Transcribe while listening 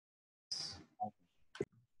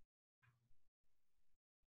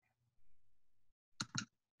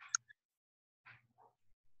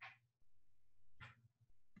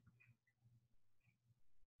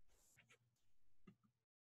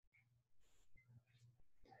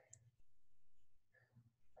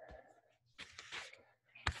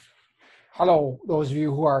Hello, those of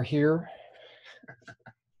you who are here.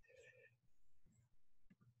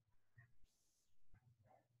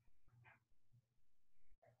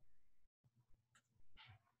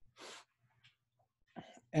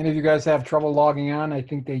 Any of you guys have trouble logging on? I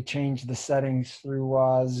think they changed the settings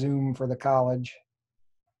through Zoom for the college.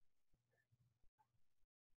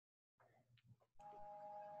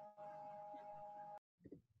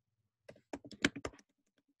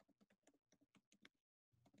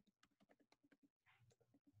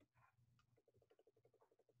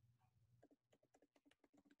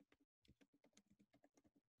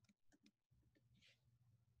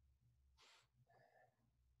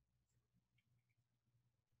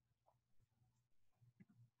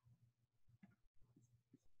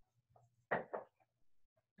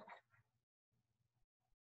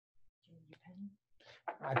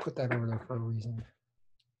 I put that over there for a reason.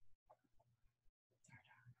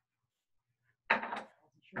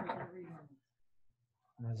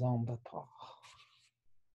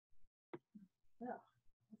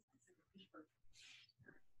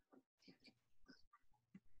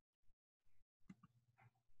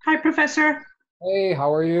 Hi, Professor. Hey,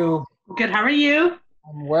 how are you? Good. How are you?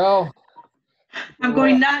 I'm well. I'm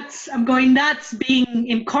going nuts. I'm going nuts being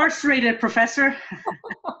incarcerated, Professor.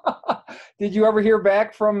 Did you ever hear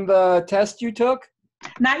back from the test you took?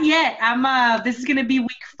 Not yet. This is going to be week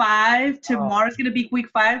 5. Tomorrow's going to be week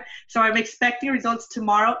 5. So I'm expecting results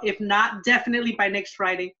tomorrow. If not, definitely by next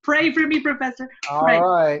Friday. Pray for me, Professor. Pray. All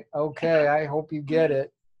right. Okay. I hope you get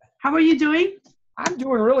it. How are you doing? I'm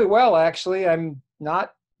doing really well, actually. I'm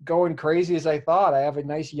not going crazy as I thought. I have a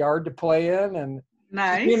nice yard to play in, and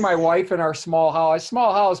Nice. me and my wife in our small house,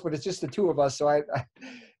 but it's just the two of us. So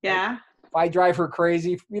Yeah. I drive her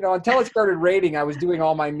crazy, until it started raining. I was doing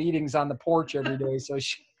all my meetings on the porch every day. So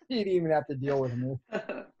she didn't even have to deal with me.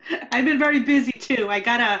 I've been very busy too. I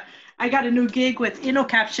got a new gig with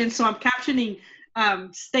InnoCaption, so I'm captioning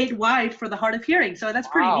statewide for the hard of hearing. So that's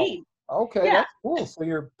pretty neat. Okay, Yeah. that's cool. So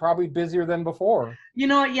you're probably busier than before. You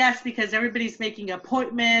know what? Yes, because everybody's making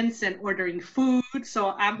appointments and ordering food.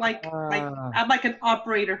 So I'm like an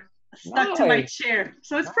operator stuck to my chair.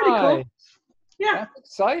 So it's pretty cool. Yeah. That's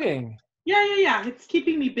exciting. Yeah. It's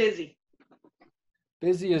keeping me busy.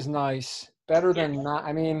 Busy is nice. Better than not.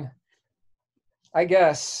 I mean, I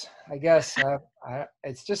guess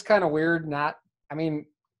it's just kind of weird. We're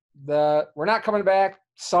not coming back.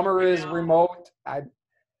 Summer is remote.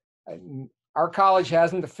 Our college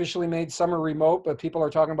hasn't officially made summer remote, but people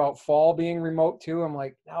are talking about fall being remote too. I'm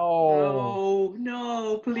like,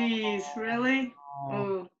 no, please, really?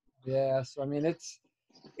 Oh. Yeah. So I mean, it's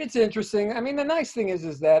interesting. I mean, the nice thing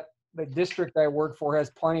is that the district I work for has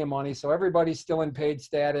plenty of money, so everybody's still in paid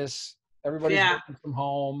status. Everybody's working from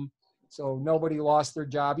home, so nobody lost their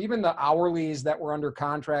job. Even the hourlies that were under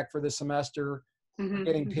contract for the semester are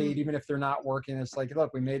getting paid, even if they're not working. It's like,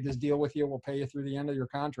 look, we made this deal with you. We'll pay you through the end of your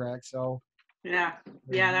contract. So. Yeah.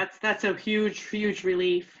 That's a huge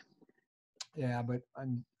relief. Yeah, but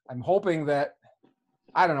I'm hoping that,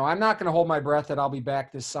 I don't know. I'm not going to hold my breath that I'll be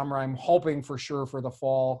back this summer. I'm hoping for sure for the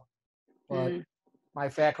fall, but my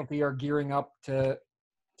faculty are gearing up to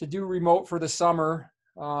do remote for the summer.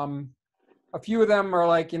 A few of them are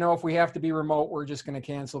like, if we have to be remote, we're just going to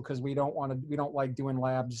cancel because we don't like doing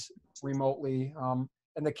labs remotely.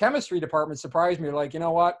 And the chemistry department surprised me. They're like, you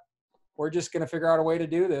know what? We're just going to figure out a way to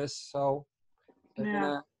do this. So they're going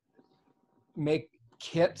to make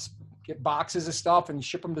kits, get boxes of stuff and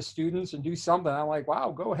ship them to students and do something. I'm like,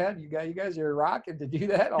 wow, go ahead. You guys are rocking to do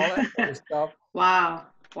that, all that kind of stuff. Wow.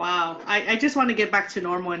 I just want to get back to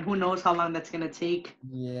normal, and who knows how long that's going to take.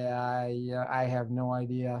 Yeah, I have no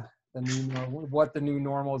idea what the new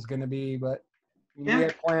normal is going to be, but we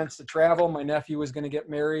had plans to travel. My nephew was going to get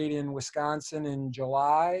married in Wisconsin in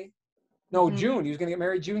June. He was going to get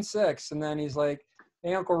married June 6th. And then he's like,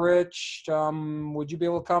 hey, Uncle Rich, would you be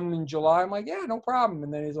able to come in July? I'm like, yeah, no problem.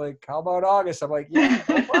 And then he's like, how about August? I'm like, yeah,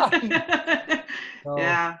 no problem. So,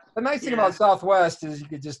 the nice thing about Southwest is you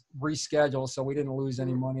could just reschedule, so we didn't lose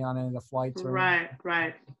any money on any of the flights or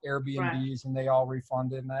Airbnbs, and they all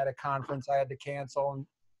refunded. And I had a conference I had to cancel, and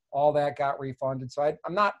all that got refunded. So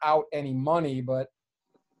I'm not out any money, but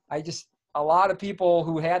a lot of people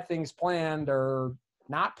who had things planned are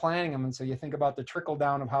not planning them. And so you think about the trickle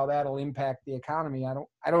down of how that'll impact the economy. I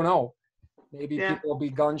don't know. Maybe people will be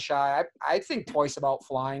gun shy. I think twice about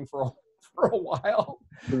flying for a while.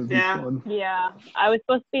 Yeah. I was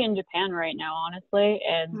supposed to be in Japan right now, honestly.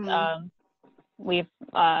 And we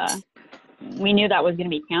knew that was going to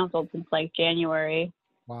be canceled since like January.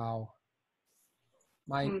 Wow.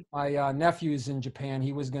 My nephew's in Japan.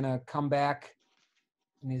 He was going to come back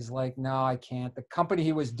And he's like, no, I can't. The company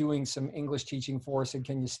he was doing some English teaching for said,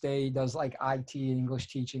 can you stay? He does like IT and English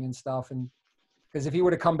teaching and stuff. And because if he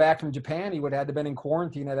would have come back from Japan, he would have had to been in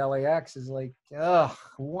quarantine at LAX. Is like, ugh,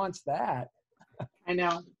 who wants that? I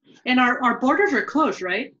know. And our borders are closed,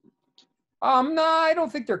 right? No, I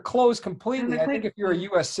don't think they're closed completely. I think if you're a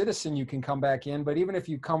Mm. U.S. citizen, you can come back in. But even if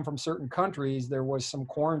you come from certain countries, there was some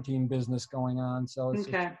quarantine business going on. So it's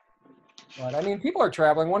Okay. but I mean, people are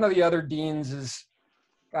traveling. One of the other deans has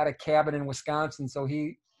got a cabin in Wisconsin, so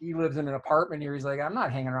he lives in an apartment here. He's like, I'm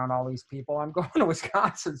not hanging around all these people. I'm going to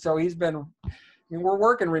Wisconsin. So he's been. I mean, we're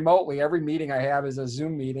working remotely. Every meeting I have is a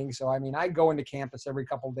Zoom meeting. So I mean, I go into campus every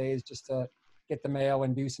couple of days just to get the mail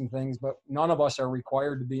and do some things. But none of us are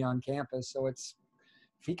required to be on campus. So it's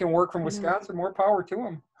if he can work from Wisconsin, more power to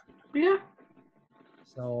him. Yeah.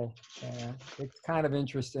 So it's kind of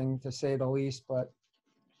interesting to say the least, but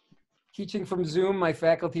teaching from Zoom, my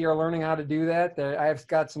faculty are learning how to do that. I've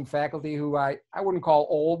got some faculty who I wouldn't call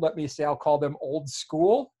old, let me say, I'll call them old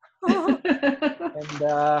school. And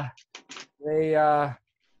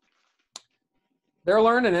they're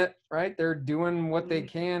learning it, right? They're doing what they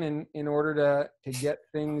can in order to get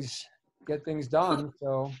things done.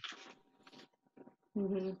 So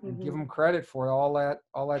give them credit for all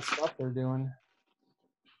that stuff they're doing.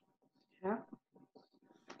 Yeah.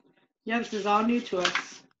 Yeah, this is all new to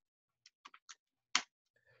us.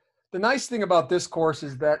 The nice thing about this course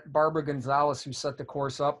is that Barbara Gonzalez, who set the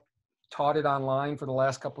course up, taught it online for the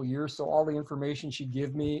last couple of years. So all the information she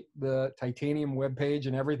gave me, the Titanium webpage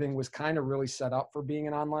and everything was kind of really set up for being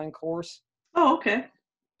an online course. Oh, okay.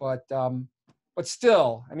 But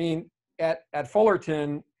still, I mean, at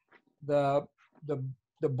Fullerton, the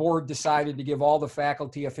board decided to give all the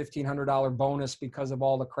faculty a $1,500 bonus because of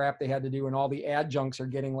all the crap they had to do, and all the adjuncts are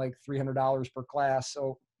getting like $300 per class.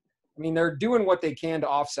 So I mean, they're doing what they can to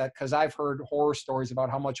offset, because I've heard horror stories about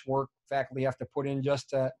how much work faculty have to put in just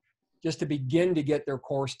to begin to get their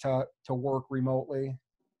course to work remotely.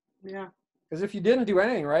 Yeah. Because if you didn't do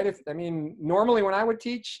anything, right? Normally when I would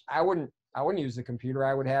teach, I wouldn't use the computer.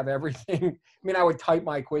 I would have everything. I mean, I would type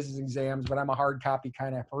my quizzes, exams, but I'm a hard copy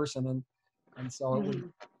kind of person, and so it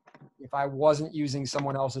would, if I wasn't using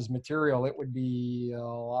someone else's material, it would be a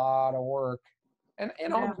lot of work.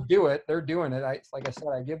 And I'll do it. They're doing it. Like I said,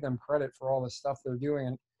 I give them credit for all the stuff they're doing.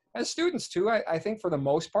 And as students too, I think for the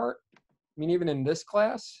most part, I mean, even in this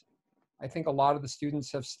class, I think a lot of the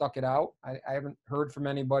students have stuck it out. I haven't heard from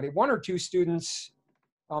anybody. One or two students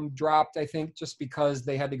dropped, I think, just because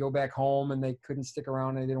they had to go back home and they couldn't stick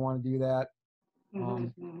around and they didn't want to do that.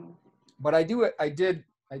 But I did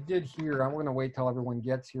hear, I'm going to wait till everyone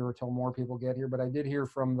gets here or till more people get here, but I did hear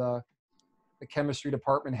from the chemistry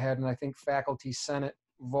department head, and I think faculty senate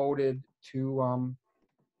voted to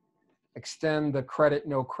extend the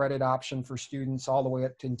no credit option for students all the way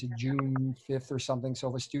up into June 5th or something. So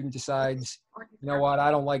if a student decides, you know what,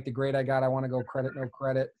 I don't like the grade I got, I want to go no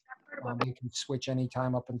credit, you can switch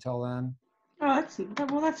anytime up until then. Oh,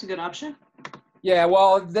 that's a good option. Yeah,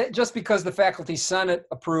 well, just because the faculty senate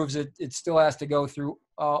approves it, it still has to go through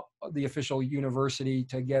the official university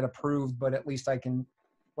to get approved, but at least I can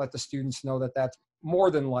let the students know that that's more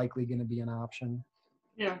than likely going to be an option.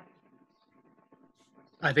 Yeah.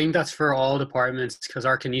 I think that's for all departments, because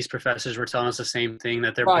our Kines professors were telling us the same thing,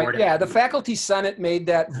 that they're right. bored. Yeah, the faculty senate made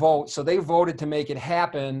that vote, so they voted to make it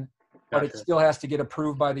happen, but it still has to get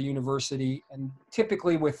approved by the university. And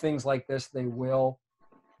typically with things like this, they will.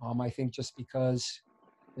 I think just because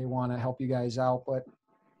they want to help you guys out, but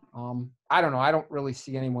I don't know. I don't really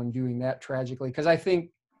see anyone doing that tragically, because I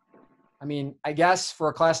guess for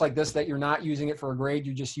a class like this that you're not using it for a grade,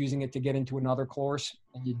 you're just using it to get into another course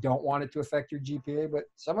and you don't want it to affect your GPA. But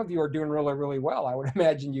some of you are doing really, really well. I would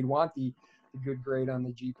imagine you'd want the good grade on the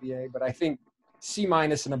GPA, but I think C-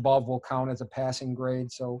 and above will count as a passing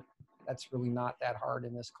grade. So that's really not that hard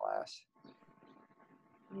in this class.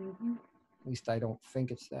 At least I don't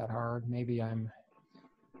think it's that hard. Maybe I don't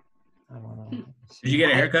know. Did you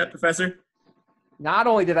get a haircut, Professor? Not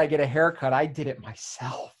only did I get a haircut, I did it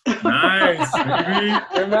myself. Nice.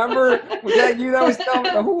 Remember? Was that you that was telling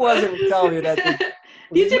me? Who was it telling you that?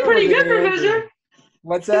 You did pretty good, Professor.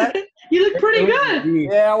 What's that? You look pretty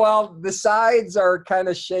good. Yeah, well, the sides are kind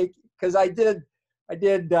of shaky because I did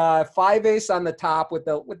 5/8 on the top with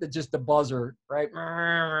just the buzzer, right?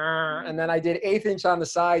 And then I did 1/8 inch on the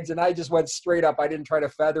sides, and I just went straight up. I didn't try to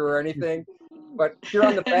feather or anything. But here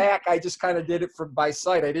on the back, I just kind of did it by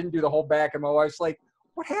sight. I didn't do the whole back. And my wife's like,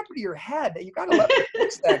 "What happened to your head? You got to let me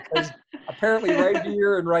fix that, because apparently right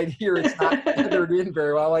here and right here it's not feathered in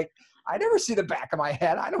very well." Like, I never see the back of my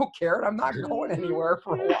head. I don't care. I'm not going anywhere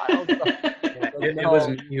for a while. So, It was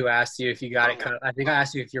me who asked you if you got it cut. I think I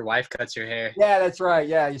asked you if your wife cuts your hair. Yeah, that's right.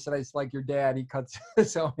 Yeah, you said it's like your dad. He cuts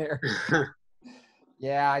his own hair.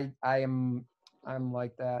 Yeah, I'm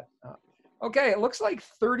like that. Okay, it looks like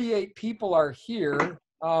 38 people are here.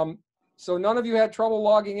 So none of you had trouble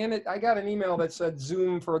logging in. I got an email that said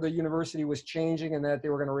Zoom for the university was changing and that they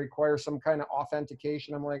were going to require some kind of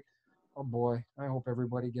authentication. I'm like, oh boy, I hope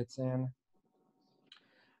everybody gets in.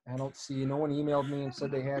 I don't see, no one emailed me and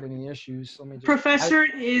said they had any issues. So let me just. Professor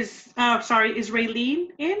is Raylene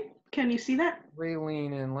in? Can you see that?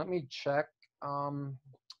 Raylene in. Let me check. Let me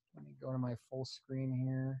go to my full screen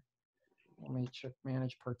here. Let me check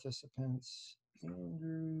manage participants.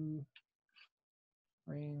 Andrew,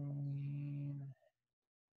 Raylene.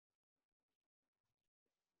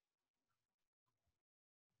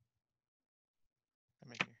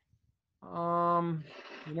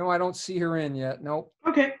 I don't see her in yet. Nope.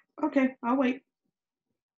 Okay, I'll wait.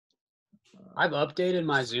 I've updated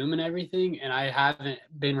my Zoom and everything, and I haven't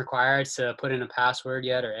been required to put in a password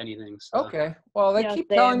yet or anything. So. Okay. Well, they keep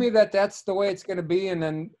telling me that that's the way it's going to be, and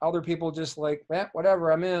then other people just like,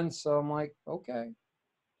 whatever, I'm in. So I'm like, okay.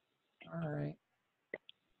 All right.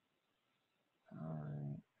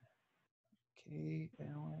 Okay,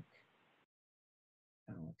 Alex,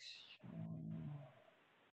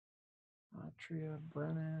 Atria,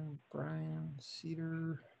 Brennan, Brian,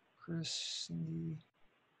 Cedar, Chris, Cindy,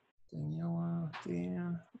 Daniela,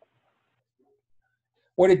 Dan.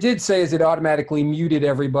 What it did say is it automatically muted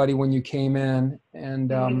everybody when you came in.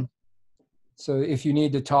 And so if you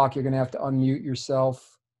need to talk, you're going to have to unmute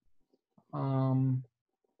yourself. It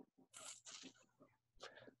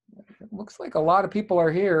looks like a lot of people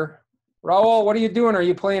are here. Raul, what are you doing? Are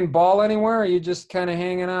you playing ball anywhere? Or are you just kind of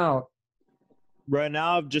hanging out? Right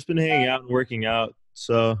now, I've just been hanging out and working out.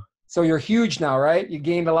 So you're huge now, right? You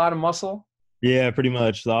gained a lot of muscle? Yeah, pretty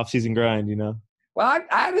much. The off-season grind, Well,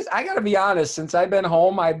 I got to be honest. Since I've been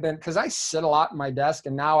home, because I sit a lot at my desk,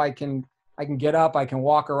 and now I can get up, I can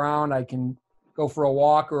walk around, I can go for a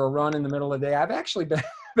walk or a run in the middle of the day. I've actually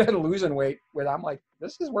been losing weight. I'm like,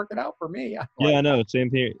 this is working out for me. Yeah, I know.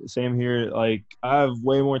 Same here. Like, I have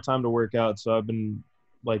way more time to work out, so I've been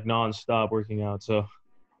like nonstop working out. So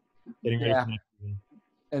getting ready for next season.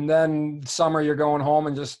 And then summer, you're going home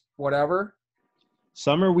and just whatever.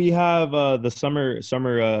 Summer, we have the summer. It's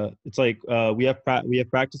like we have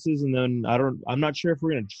practices, and then I'm not sure if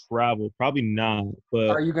we're gonna travel. Probably not. But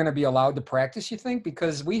are you going to be allowed to practice? You think?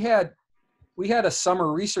 Because we had a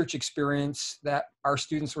summer research experience that our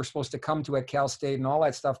students were supposed to come to at Cal State, and all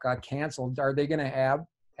that stuff got canceled. Are they going to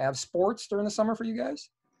have sports during the summer for you guys?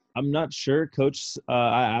 I'm not sure. Coach,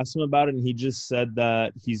 I asked him about it, and he just said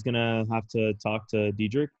that he's gonna have to talk to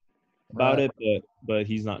Diedrich about it, but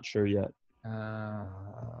he's not sure yet.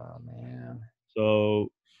 Oh, man.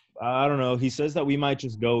 So I don't know. He says that we might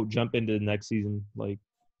just jump into next season, like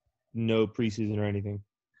no preseason or anything.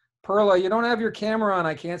 Perla, you don't have your camera on.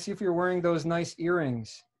 I can't see if you're wearing those nice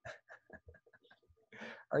earrings.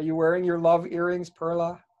 Are you wearing your love earrings,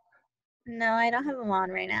 Perla? No, I don't have them on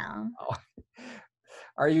right now. Oh.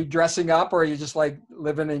 Are you dressing up, or are you just like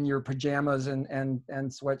living in your pajamas and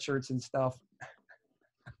sweatshirts and stuff?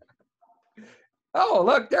 Oh,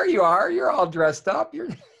 look, there you are. You're all dressed up.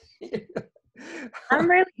 I'm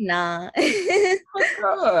really not. Good.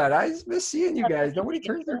 I just miss seeing you guys. Nobody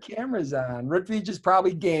turns their cameras on. Ritvij is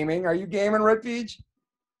probably gaming. Are you gaming, Ritvij?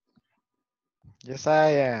 Yes, I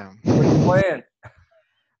am. What are you playing?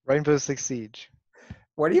 Rainbow Six Siege.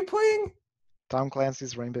 What are you playing? Tom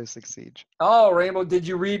Clancy's Rainbow Six Siege. Oh, Rainbow. Did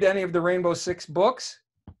you read any of the Rainbow Six books?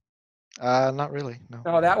 Not really, no.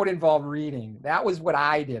 No, that would involve reading. That was what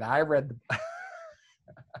I did. I read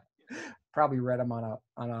probably read them on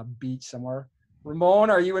a beach somewhere. Ramon,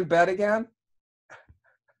 are you in bed again?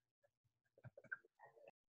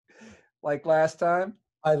 Like last time?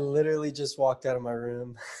 I literally just walked out of my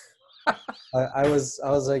room. I was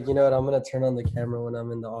like, you know what? I'm gonna turn on the camera when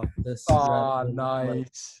I'm in the office. Oh,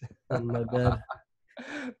 nice. On my bed.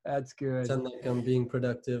 That's good. Sound like I'm being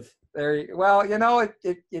productive. Well,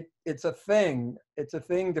 it's a thing. It's a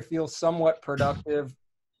thing to feel somewhat productive.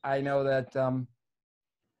 I know that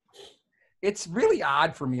it's really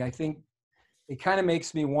odd for me. I think it kind of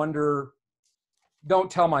makes me wonder. Don't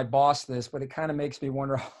tell my boss this, but it kind of makes me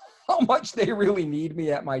wonder how much they really need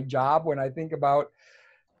me at my job when I think about,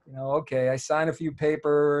 okay, I sign a few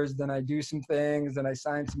papers, then I do some things, then I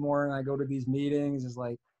sign some more, and I go to these meetings. It's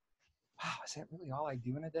like, wow, is that really all I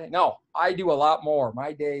do in a day? No, I do a lot more.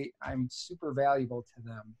 My day, I'm super valuable to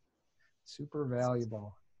them. Super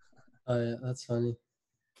valuable. Oh, yeah, that's funny.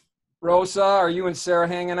 Rosa, are you and Sarah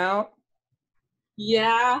hanging out?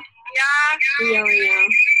 Yeah. We are right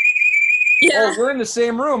now. Oh, we're in the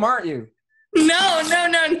same room, aren't you? No.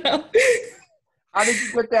 How did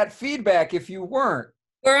you get that feedback if you weren't?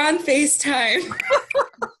 We're on FaceTime.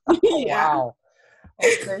 Oh, wow.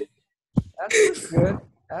 Okay. That's pretty good.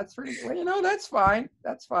 That's pretty good. Well, you know, that's fine.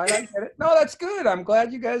 That's fine. I get it. No, that's good. I'm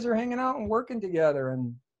glad you guys are hanging out and working together.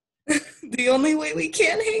 And The only way we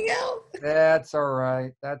can hang out. that's all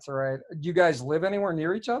right. That's all right. Do you guys live anywhere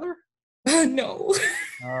near each other? No.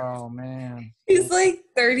 Oh, man. He's like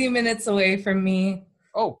 30 minutes away from me.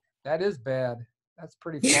 Oh, that is bad. That's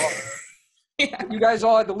pretty far. Yeah. You guys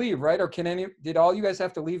all had to leave, right? Or did all you guys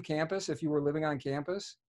have to leave campus if you were living on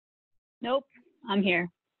campus? Nope, I'm here.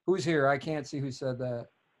 Who's here? I can't see who said that.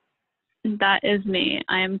 That is me.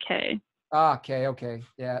 I am Kay. Ah, okay.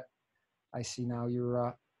 Yeah, I see now.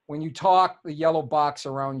 You're when you talk, the yellow box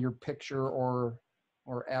around your picture or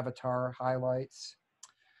avatar highlights.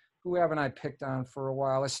 Who haven't I picked on for a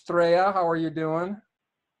while? Estrella, how are you doing?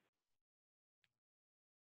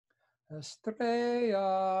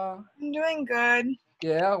 Estrella. I'm doing good.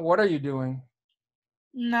 Yeah, what are you doing?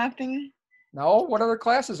 Nothing. No? What other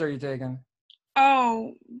classes are you taking?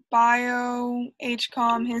 Oh, bio,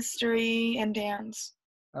 HCOM, history, and dance.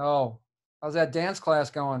 Oh, how's that dance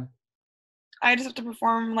class going? I just have to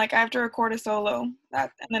perform, like I have to record a solo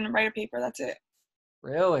and then write a paper. That's it.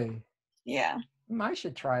 Really? Yeah. I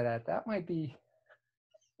should try that. That might be.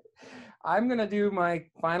 I'm going to do my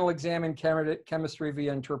final exam in chemistry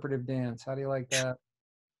via interpretive dance. How do you like that?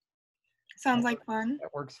 Sounds like fun.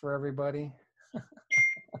 That works for everybody.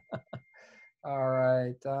 All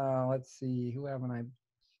right. Let's see. Who haven't I?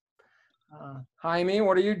 Jaime,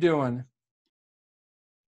 what are you doing?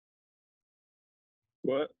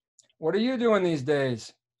 What? What are you doing these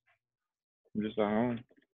days? I'm just at home.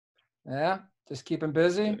 Yeah? Just keeping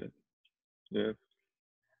busy? Yeah.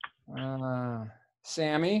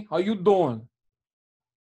 Sammy, how you doing?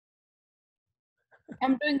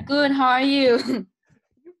 I'm doing good. How are you?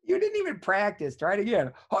 You didn't even practice. Try it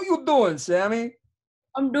again. How you doing, Sammy?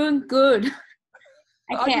 I'm doing good.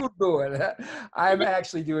 How you doing? I'm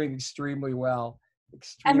actually doing extremely well.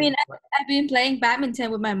 I've been playing badminton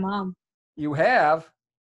with my mom. You have?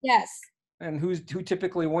 Yes. And who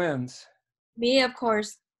typically wins? Me, of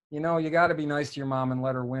course. You know, you got to be nice to your mom and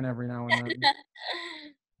let her win every now and then.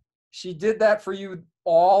 She did that for you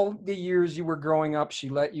all the years you were growing up. She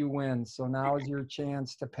let you win. So now is your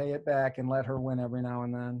chance to pay it back and let her win every now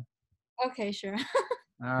and then. Okay, sure.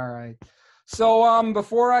 All right. So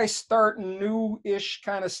before I start new-ish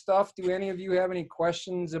kind of stuff, do any of you have any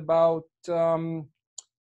questions about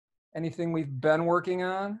anything we've been working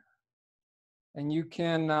on? And you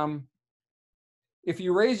can, if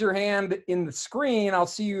you raise your hand in the screen, I'll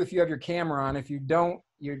see you if you have your camera on. If you don't,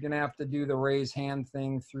 you're gonna have to do the raise hand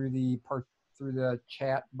thing through the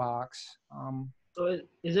chat box. So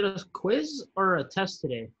is it a quiz or a test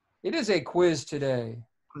today? It is a quiz today.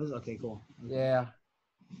 Quiz? Okay, cool. Yeah.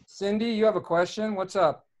 Cindy, you have a question? What's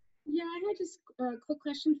up? Yeah, I had just a quick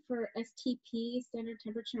question for STP, standard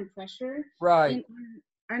temperature and pressure. Right.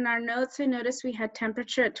 In our notes, I noticed we had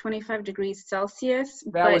temperature at 25 degrees Celsius.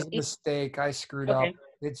 That was a mistake. I screwed up.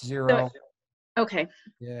 It's 0. Okay.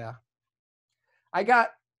 Yeah. I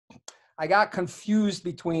got confused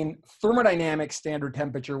between thermodynamic standard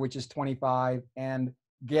temperature, which is 25, and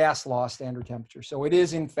gas law standard temperature. So it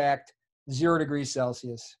is, in fact, 0 degrees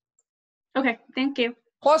Celsius. Okay, thank you.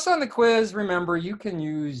 Plus, on the quiz, remember, you can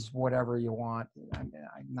use whatever you want. I'm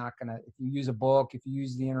not going to, if you use a book, if you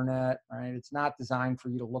use the internet, right, it's not designed for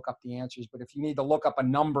you to look up the answers. But if you need to look up a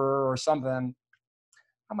number or something,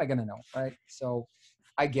 how am I going to know, right? So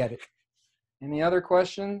I get it. Any other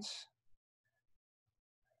questions?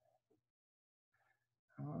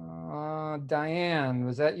 Diane,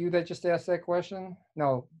 was that you that just asked that question?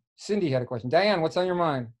 No, Cindy had a question. Diane, what's on your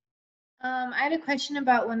mind? I had a question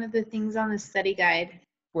about one of the things on the study guide.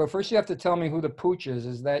 Well, first you have to tell me who the pooch is.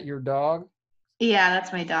 Is that your dog? Yeah,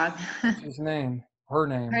 that's my dog. What's his name? Her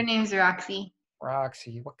name? Her name's Roxy.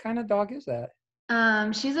 Roxy. What kind of dog is that?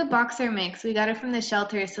 She's a boxer mix. We got her from the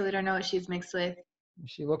shelter, so we don't know what she's mixed with.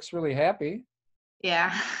 She looks really happy.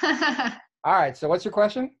 Yeah. All right, so what's your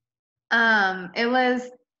question? It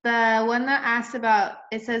was the one that asked about,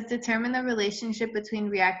 it says determine the relationship between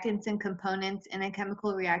reactants and components in a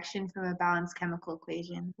chemical reaction from a balanced chemical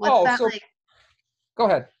equation. What's that like? Go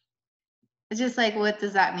ahead. It's just like, what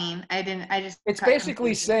does that mean? It's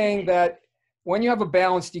basically saying that when you have a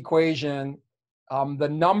balanced equation, the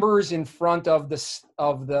numbers in front of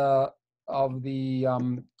the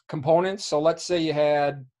components. So let's say you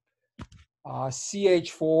had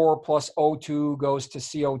CH4 plus O2 goes to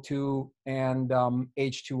CO2 and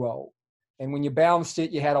H2O. And when you balanced it,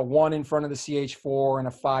 you had a 1 in front of the CH4 and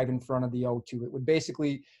a 5 in front of the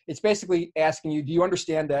O2. It's basically asking you, do you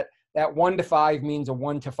understand that 1 to 5 means a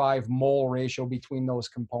 1 to 5 mole ratio between those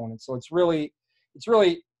components? So it's really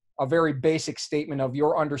a very basic statement of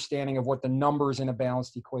your understanding of what the numbers in a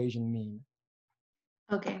balanced equation mean.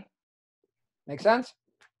 Okay. Make sense?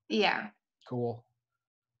 Yeah. Cool.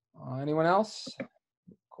 Anyone else?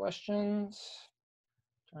 Questions?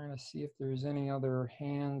 Trying to see if there's any other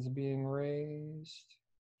hands being raised.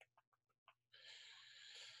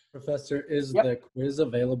 Professor, is Yep. the quiz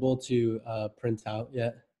available to print out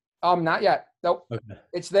yet? Not yet. Nope. Okay.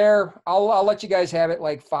 It's there. I'll let you guys have it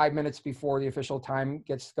like 5 minutes before the official time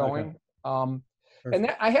gets going. Okay.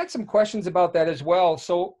 And I had some questions about that as well.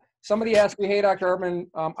 So somebody asked me, hey, Dr. Hartmann,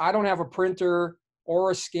 I don't have a printer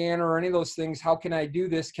or a scanner or any of those things. How can I do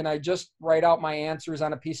this? Can I just write out my answers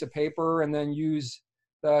on a piece of paper and then use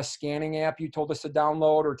the scanning app you told us to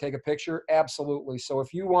download or take a picture? Absolutely. So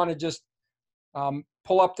if you want to just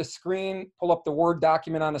pull up the screen, pull up the Word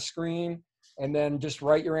document on the screen, and then just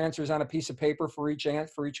write your answers on a piece of paper for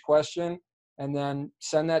each question, and then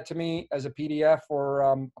send that to me as a PDF or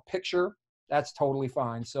a picture, that's totally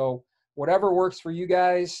fine. So whatever works for you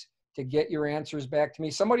guys to get your answers back to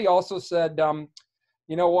me. Somebody also said,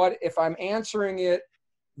 you know what, if I'm answering it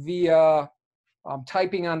via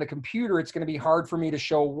typing on the computer, it's going to be hard for me to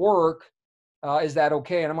show work. Is that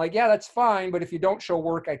okay? And I'm like, yeah, that's fine. But if you don't show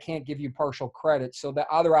work, I can't give you partial credit. So the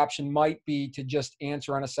other option might be to just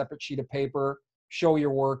answer on a separate sheet of paper, show your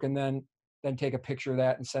work, and then take a picture of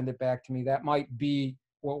that and send it back to me. That might be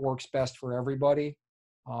what works best for everybody.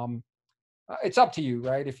 It's up to you,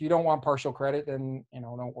 right? If you don't want partial credit, then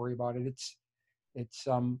don't worry about it. It's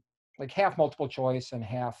like half multiple choice and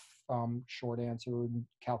half short answer and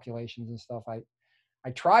calculations and stuff.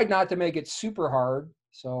 I tried not to make it super hard.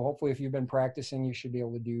 So hopefully if you've been practicing, you should be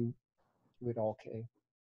able to do it okay.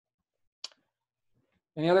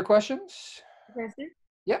 Any other questions? Professor?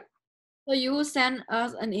 Yep. So you will send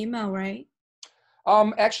us an email, right?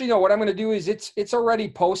 Actually, no, what I'm going to do is it's already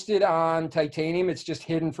posted on Titanium. It's just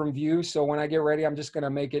hidden from view. So when I get ready, I'm just going to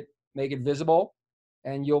make it visible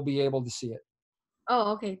and you'll be able to see it.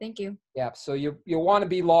 Oh, okay. Thank you. Yeah. So you'll want to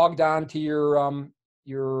be logged on to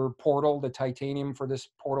your portal, the Titanium for this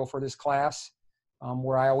portal for this class,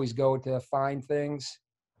 where I always go to find things,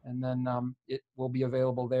 and then it will be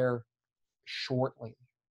available there shortly.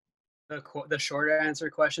 The shorter answer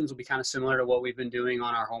questions will be kind of similar to what we've been doing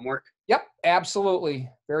on our homework. Yep, absolutely.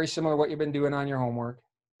 Very similar to what you've been doing on your homework.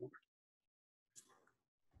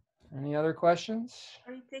 Any other questions?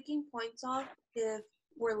 Are you taking points off if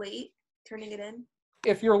we're late turning it in?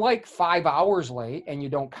 If you're like 5 hours late and you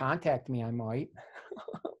don't contact me, I might.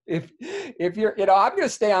 if you're, I'm going to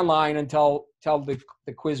stay online until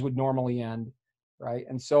the quiz would normally end, right?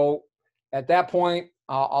 And so at that point,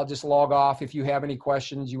 I'll just log off. If you have any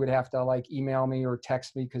questions, you would have to like email me or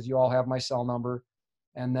text me because you all have my cell number.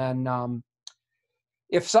 And then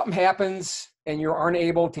if something happens and you're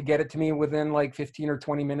unable to get it to me within like 15 or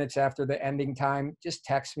 20 minutes after the ending time, just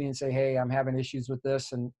text me and say, hey, I'm having issues with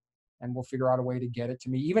this, and we'll figure out a way to get it to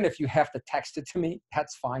me. Even if you have to text it to me,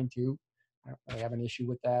 that's fine too. I don't really have an issue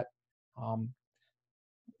with that.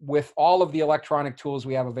 With all of the electronic tools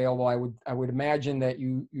we have available, I would imagine that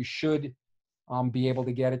you should be able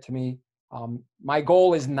to get it to me. My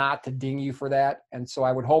goal is not to ding you for that, and so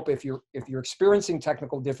I would hope if you're experiencing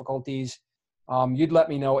technical difficulties, you'd let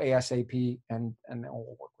me know ASAP, and then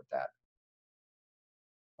we'll work with that.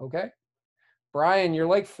 Okay, Brian, you're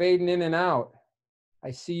like fading in and out. I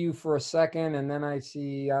see you for a second, and then I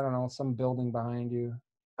see, I don't know, some building behind you.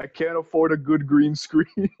 I can't afford a good green screen.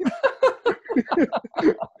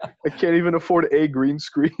 I can't even afford a green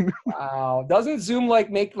screen. Wow. Doesn't Zoom like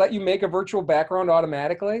let you make a virtual background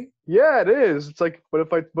automatically? Yeah, it is. It's like,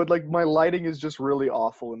 but like my lighting is just really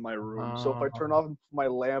awful in my room. So if I turn off my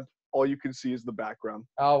lamp, all you can see is the background.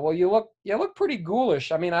 Oh, well, you look pretty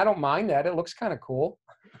ghoulish. I mean, I don't mind that. It looks kind of cool.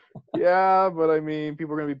 Yeah, but I mean,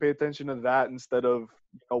 people are gonna be paying attention to that instead of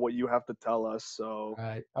what you have to tell us. So.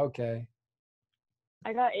 Right. Okay.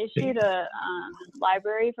 I got issued a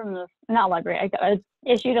library from the I got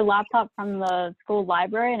issued a laptop from the school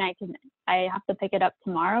library, and I have to pick it up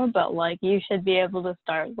tomorrow. But like, you should be able to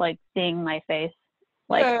start like seeing my face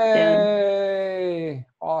like soon. Yay!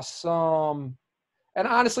 Awesome. And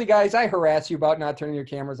honestly, guys, I harass you about not turning your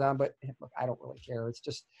cameras on, but look, I don't really care. It's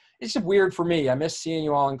just weird for me. I miss seeing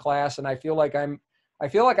you all in class, and I feel like I'm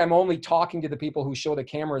only talking to the people who show the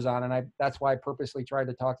cameras on, and that's why I purposely tried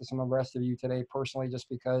to talk to some of the rest of you today personally, just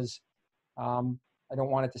because I don't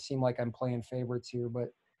want it to seem like I'm playing favorites here.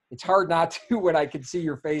 But it's hard not to when I can see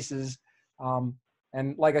your faces.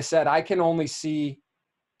 And like I said, I can only see,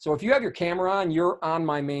 so if you have your camera on, you're on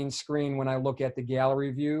my main screen when I look at the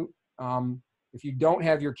gallery view. If you don't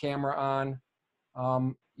have your camera on,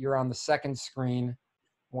 you're on the second screen,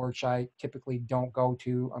 which I typically don't go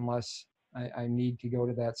to unless I need to go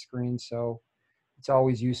to that screen. So it's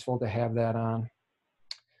always useful to have that on.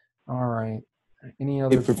 All right. Any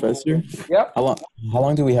other? Hey, Professor. Yep. How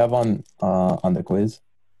long do we have on the quiz?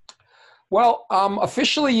 Well,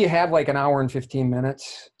 officially you have like an hour and 15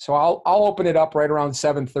 minutes. So I'll open it up right around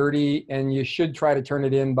 7:30, and you should try to turn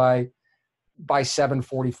it in by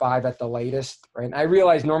 7:45 at the latest, right? And I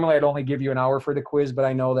realize normally I'd only give you an hour for the quiz, but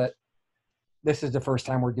I know that this is the first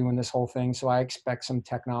time we're doing this whole thing, so I expect some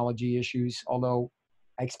technology issues, although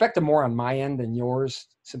I expect them more on my end than yours,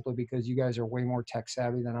 simply because you guys are way more tech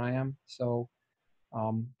savvy than I am. So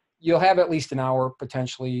you'll have at least an hour,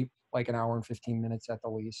 potentially like an hour and 15 minutes at the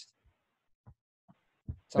least.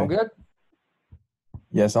 Sound good?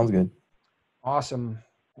 Yeah, sounds good. Awesome.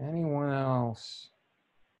 Anyone else?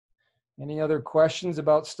 Any other questions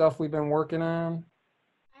about stuff we've been working on?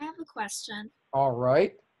 I have a question. All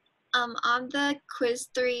right. On the quiz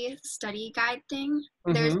 3 study guide thing,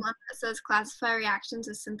 there's one that says classify reactions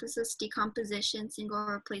as synthesis, decomposition, single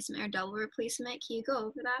replacement, or double replacement. Can you go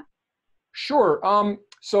over that? Sure.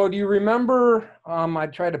 So do you remember, I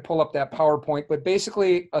tried to pull up that PowerPoint, but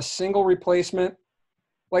basically a single replacement,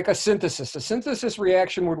 like a synthesis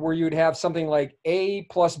reaction would where you'd have something like A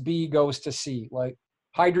plus B goes to C, like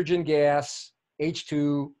hydrogen gas,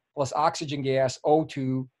 H2 plus oxygen gas,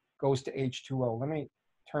 O2 goes to H2O. Let me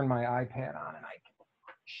turn my iPad on and I can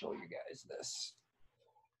show you guys this.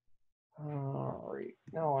 All right.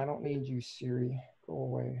 No, I don't need you, Siri. Go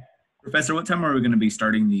away. Professor, what time are we going to be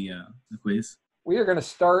starting the quiz? We are going to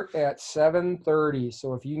start at 7:30.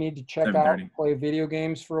 So if you need to check out and play video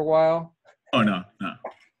games for a while. Oh, no.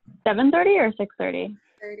 7:30 or 6:30?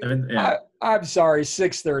 Yeah. I'm sorry,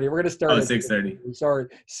 6:30. We're going to start at 6:30. Sorry.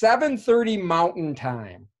 7:30 Mountain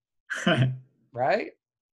Time. Right?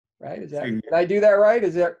 Right? Did I do that right?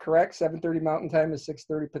 Is that correct? 7:30 Mountain Time is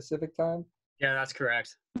 6:30 Pacific Time? Yeah, that's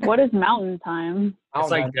correct. What is mountain time? It's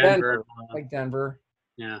Mountain like Time. Denver. Like Denver.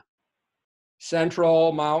 Yeah.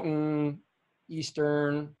 Central, Mountain,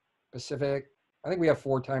 Eastern, Pacific. I think we have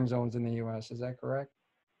 4 time zones in the U.S. Is that correct?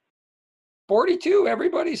 42.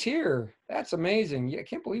 Everybody's here. That's amazing. I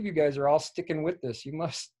can't believe you guys are all sticking with this. You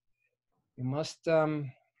must, I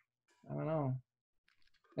don't know.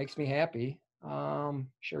 Makes me happy.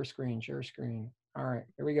 Share screen. All right,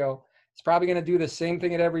 here we go. It's probably going to do the same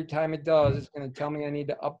thing at every time it does. It's going to tell me I need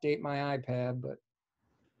to update my iPad, but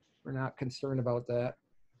we're not concerned about that.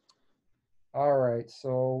 All right,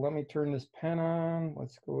 so let me turn this pen on.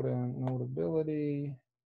 Let's go to Notability.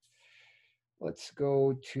 Let's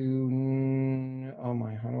go to, oh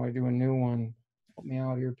my, how do I do a new one? Help me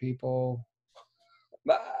out here, people.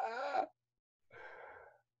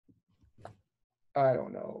 I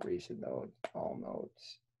don't know, recent notes, all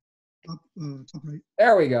notes. Top right.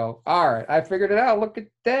 There we go. All right, I figured it out. Look at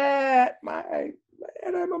that. Man,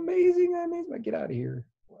 I'm amazing. Get out of here.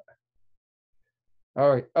 All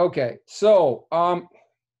right, okay. So,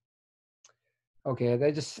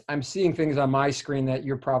 okay, I'm seeing things on my screen that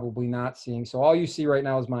you're probably not seeing. So all you see right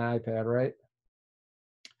now is my iPad, right?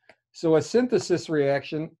 So a synthesis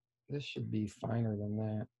reaction, this should be finer than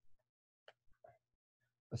that.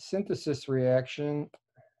 A synthesis reaction,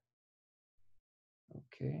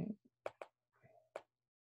 okay.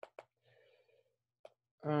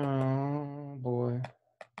 Oh boy.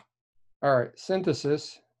 All right,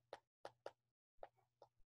 synthesis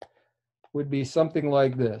would be something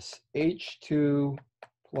like this. H2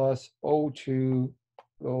 plus O2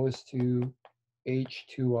 goes to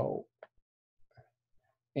H2O.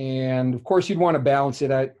 And of course, you'd want to balance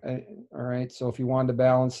it. All right, so if you wanted to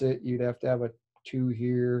balance it, you'd have to have a 2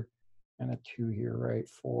 here and a 2 here, right?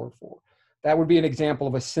 4, 4. That would be an example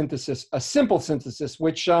of a synthesis, a simple synthesis,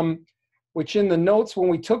 which in the notes, when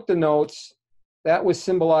we took the notes, that was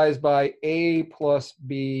symbolized by A plus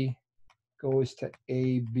B goes to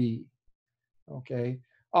AB. Okay.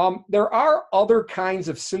 There are other kinds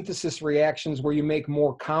of synthesis reactions where you make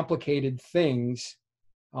more complicated things.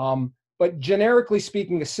 But generically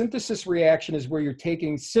speaking, a synthesis reaction is where you're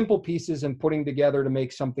taking simple pieces and putting together to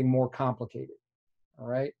make something more complicated. All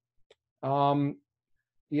right.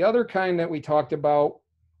 The other kind that we talked about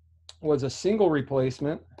was a single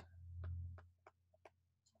replacement,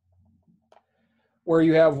 where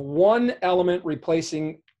you have one element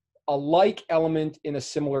replacing a like element in a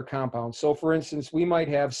similar compound. So for instance, we might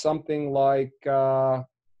have something like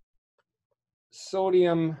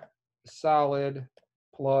sodium solid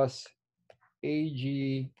plus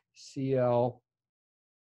AgCl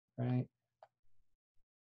right?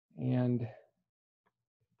 And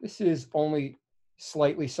this is only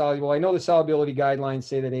slightly soluble. I know the solubility guidelines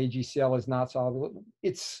say that AgCl is not soluble.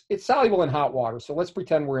 It's soluble in hot water. So let's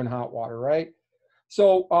pretend we're in hot water, right?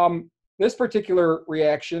 So this particular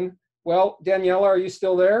reaction, well, Daniela, are you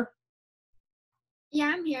still there?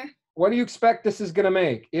 Yeah, I'm here. What do you expect this is going to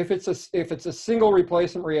make? If it's a single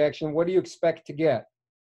replacement reaction, what do you expect to get?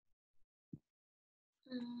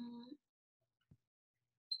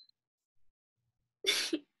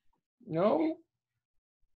 No?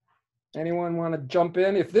 Anyone want to jump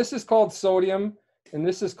in? If this is called sodium and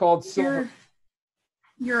this is called silver.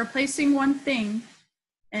 You're replacing one thing,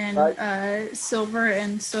 and right. Silver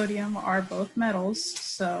and sodium are both metals,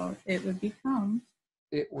 so it would become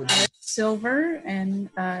silver and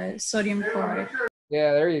sodium chloride.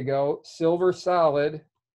 Yeah, there you go. Silver solid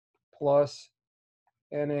plus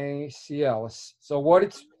NaCl. So what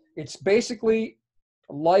it's basically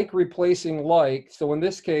like replacing like. So in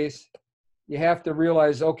this case, you have to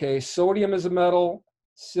realize, okay, sodium is a metal,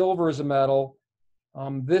 silver is a metal.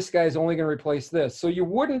 This guy's only going to replace this. So you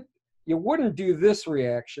wouldn't do this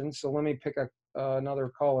reaction. So let me pick another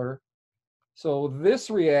color. So this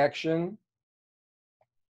reaction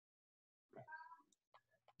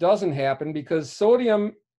doesn't happen because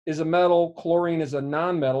sodium is a metal, chlorine is a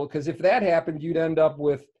non-metal. Because if that happened, you'd end up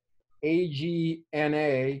with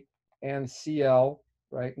AgNa and Cl.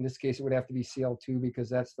 Right? In this case, it would have to be Cl2 because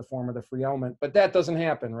that's the form of the free element. But that doesn't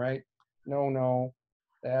happen, right? No,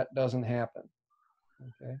 that doesn't happen.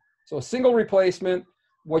 Okay. So a single replacement,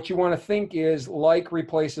 what you want to think is like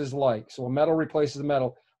replaces like. So a metal replaces a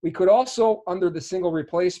metal. We could also, under the single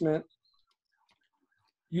replacement,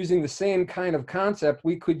 using the same kind of concept,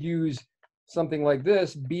 we could use something like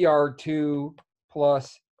this, Br2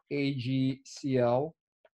 plus AgCl.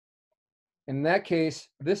 In that case,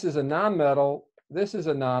 this is a nonmetal. This is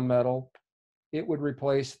a nonmetal. It would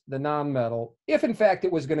replace the nonmetal if in fact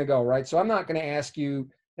it was going to go, right? So I'm not going to ask you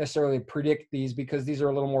necessarily to predict these because these are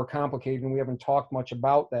a little more complicated and we haven't talked much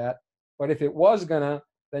about that. But if it was gonna,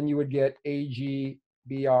 then you would get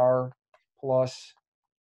AgBr plus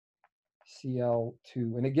Cl2.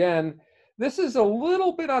 And again, this is a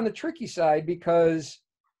little bit on the tricky side because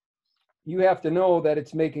you have to know that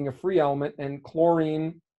it's making a free element and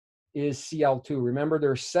chlorine is Cl2. Remember,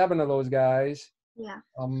 there's 7 of those guys. Yeah.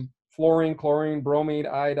 Fluorine, chlorine, bromine,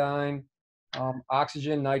 iodine,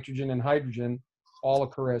 oxygen, nitrogen, and hydrogen all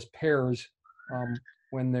occur as pairs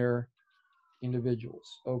when they're individuals.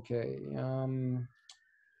 Okay.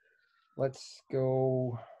 Let's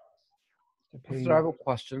go to page. So I have a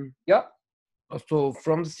question. Yep. So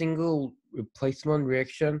from the single replacement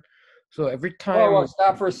reaction, so every time. Oh,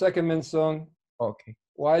 stop for a second, Min Sung. Okay.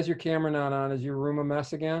 Why is your camera not on? Is your room a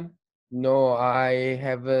mess again? No, I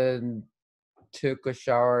haven't took a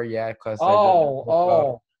shower yet because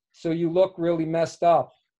so you look really messed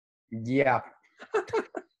up. Yeah.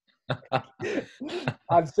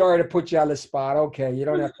 I'm sorry to put you on the spot. Okay, you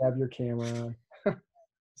don't have to have your camera on.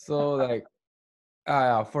 So like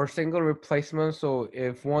for single replacement, so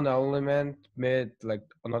if one element made like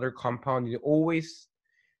another compound, you always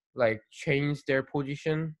like change their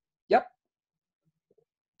position. Yep.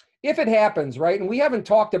 If it happens, right? And we haven't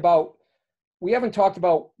talked about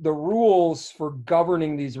the rules for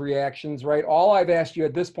governing these reactions, right? All I've asked you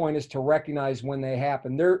at this point is to recognize when they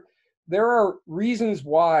happen. There are reasons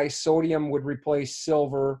why sodium would replace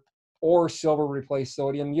silver or silver replace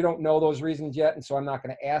sodium. You don't know those reasons yet, and so I'm not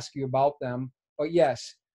going to ask you about them. But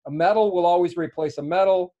yes, a metal will always replace a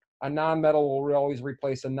metal. A non-metal will always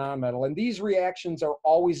replace a non-metal. And these reactions are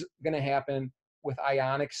always going to happen with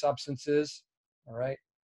ionic substances, all right?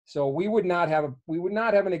 So we would not have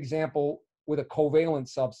an example with a covalent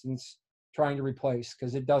substance trying to replace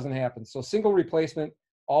because it doesn't happen. So single replacement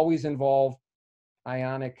always involve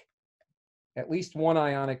ionic, at least one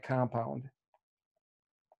ionic compound.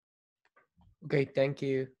 Okay, thank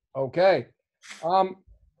you. Okay. All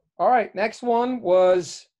right, next one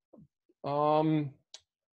was, well,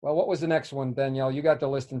 what was the next one, Danielle? You got the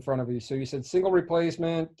list in front of you. So you said single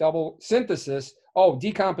replacement, double synthesis. Oh,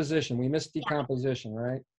 decomposition. We missed decomposition,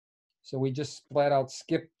 right? So we just flat out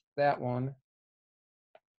skipped that one.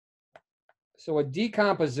 So a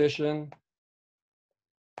decomposition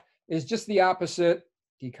is just the opposite.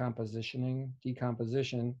 Decomposition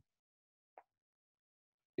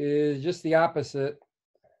is just the opposite,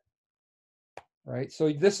 right?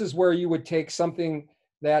 So this is where you would take something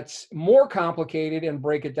that's more complicated and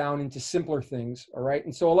break it down into simpler things, all right?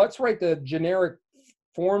 And so let's write the generic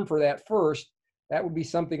form for that first. That would be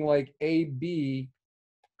something like AB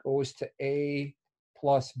goes to A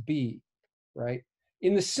plus B, right?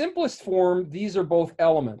 In the simplest form, these are both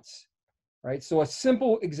elements, right? So a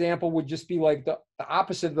simple example would just be like the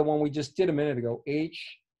opposite of the one we just did a minute ago.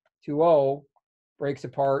 H2O breaks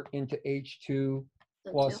apart into H2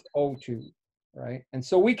 plus O2, right? And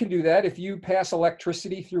so we can do that. If you pass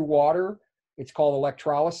electricity through water, it's called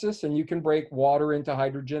electrolysis, and you can break water into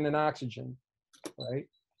hydrogen and oxygen, right?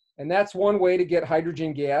 And that's one way to get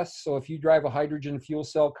hydrogen gas. So if you drive a hydrogen fuel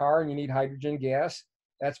cell car and you need hydrogen gas,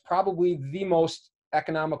 that's probably the most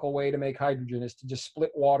economical way to make hydrogen, is to just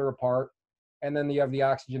split water apart. And then you have the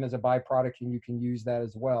oxygen as a byproduct, and you can use that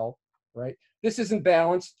as well, right? This isn't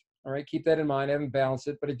balanced, all right? Keep that in mind. I haven't balanced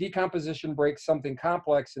it, but a decomposition breaks something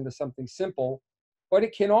complex into something simple, but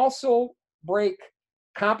it can also break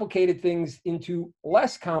complicated things into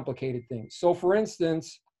less complicated things. So for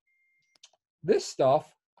instance, this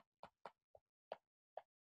stuff,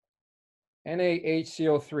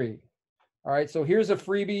 NaHCO3. All right, so here's a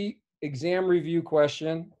freebie exam review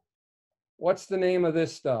question. What's the name of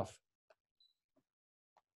this stuff?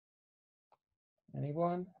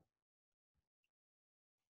 Anyone?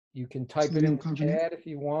 You can type it in the chat if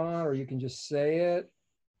you want, or you can just say it.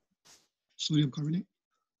 Sodium carbonate.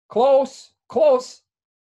 Close, close.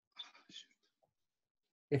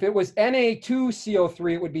 If it was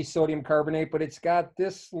Na2CO3, it would be sodium carbonate, but it's got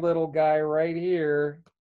this little guy right here.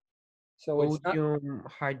 So it's not. Sodium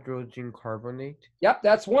hydrogen carbonate. Yep,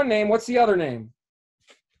 that's one name. What's the other name?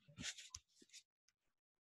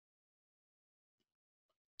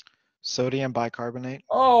 Sodium bicarbonate.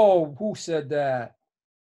 Oh, who said that?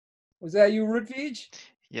 Was that you, Rudvij?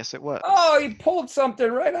 Yes, it was. Oh, he pulled something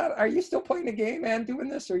right out. Are you still playing the game and doing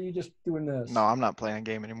this, or are you just doing this? No, I'm not playing a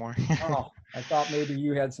game anymore. Oh, I thought maybe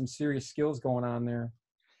you had some serious skills going on there.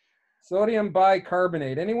 Sodium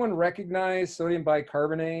bicarbonate. Anyone recognize sodium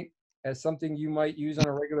bicarbonate as something you might use on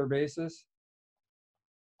a regular basis?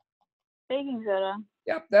 Baking soda.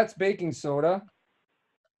 Yep, that's baking soda.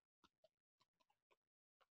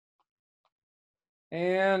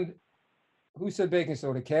 And who said baking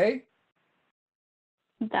soda? Kay?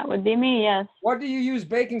 That would be me, yes. What do you use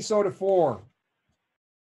baking soda for?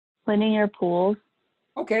 Cleaning your pools.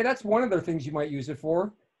 Okay, that's one of the things you might use it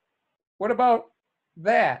for. What about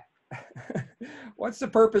that? What's the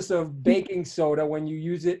purpose of baking soda when you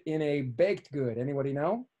use it in a baked good? Anybody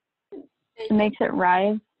know? It makes it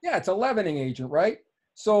rise. Yeah, it's a leavening agent, right?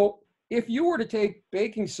 So if you were to take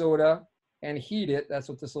baking soda and heat it, that's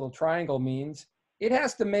what this little triangle means, it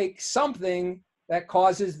has to make something that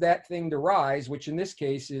causes that thing to rise, which in this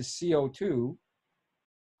case is CO2.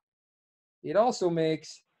 It also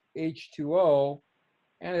makes H2O,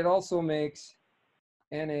 and it also makes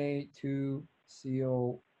Na2CO3,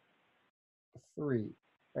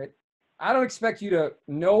 right? I don't expect you to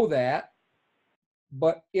know that,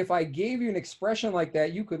 but if I gave you an expression like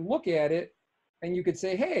that, you could look at it and you could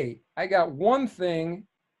say, hey, I got one thing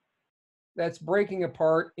that's breaking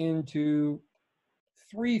apart into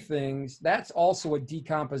three things. That's also a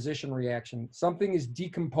decomposition reaction. Something is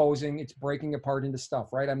decomposing, it's breaking apart into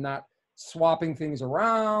stuff, right? I'm not swapping things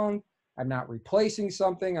around, I'm not replacing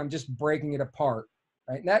something, I'm just breaking it apart,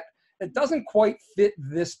 right? And that it doesn't quite fit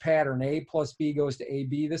this pattern. A plus B goes to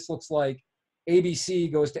AB. This looks like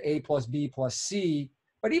ABC goes to A plus B plus C,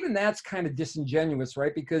 but even that's kind of disingenuous,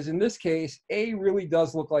 right? Because in this case, A really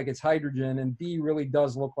does look like it's hydrogen and B really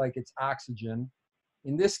does look like it's oxygen.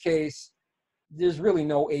 In this case, there's really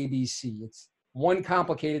no ABC. It's one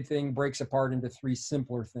complicated thing breaks apart into three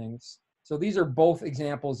simpler things. So these are both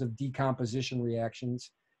examples of decomposition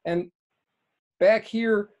reactions. And back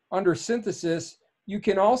here under synthesis, you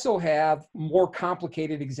can also have more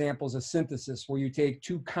complicated examples of synthesis where you take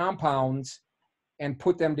two compounds and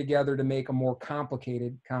put them together to make a more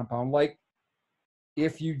complicated compound. Like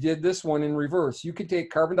if you did this one in reverse, you could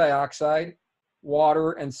take carbon dioxide,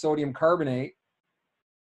 water, and sodium carbonate,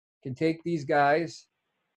 can take these guys,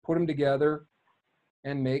 put them together,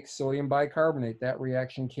 and make sodium bicarbonate. That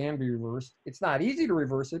reaction can be reversed. It's not easy to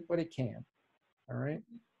reverse it, but it can. All right.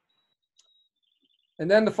 And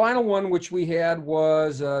then the final one, which we had,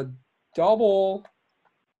 was a double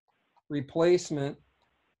replacement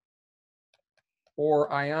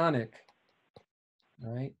or ionic.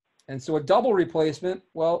 All right. And so a double replacement,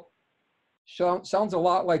 well, sounds a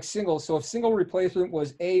lot like single. So if single replacement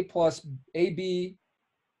was A plus AB,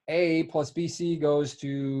 A plus BC goes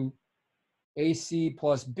to AC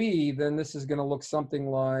plus B, then this is going to look something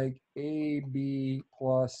like AB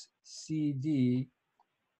plus CD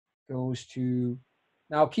goes to,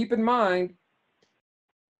 now keep in mind,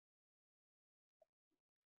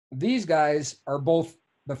 these guys are both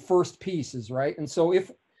the first pieces, right? And so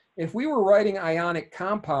if we were writing ionic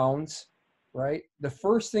compounds, right? The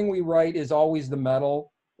first thing we write is always the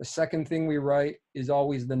metal. The second thing we write is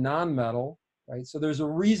always the non-metal, right? So there's a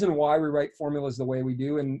reason why we write formulas the way we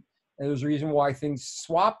do, and there's a reason why things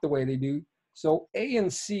swap the way they do. So A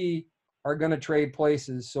and C are going to trade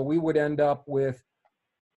places. So we would end up with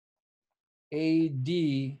AD.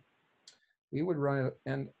 We would run it,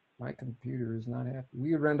 and my computer is not happy.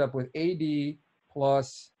 We would end up with AD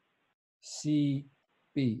plus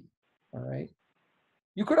CB, all right?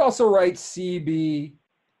 You could also write CB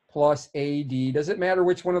plus AD. Does it matter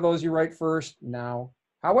which one of those you write first? No.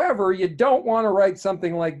 However, you don't want to write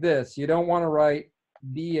something like this. You don't want to write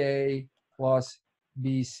BA plus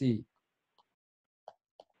BC.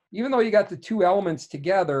 Even though you got the two elements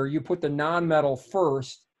together, you put the non-metal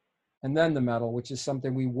first and then the metal, which is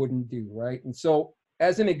something we wouldn't do, right? And so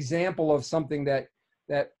as an example of something that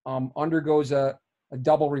undergoes a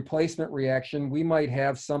double replacement reaction, we might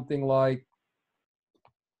have something like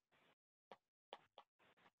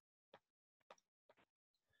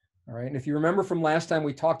all right, and if you remember from last time,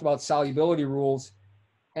 we talked about solubility rules.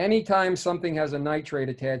 Anytime something has a nitrate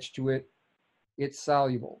attached to it, it's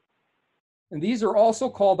soluble. And these are also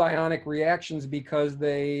called ionic reactions because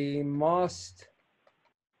they must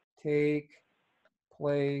take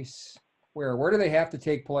place where? Where do they have to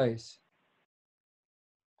take place?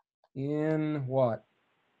 In what?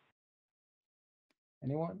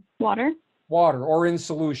 Anyone? Water. Water, or in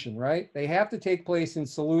solution, right? They have to take place in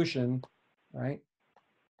solution, right?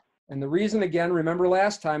 And the reason, again, remember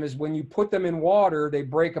last time, is when you put them in water, they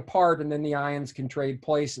break apart and then the ions can trade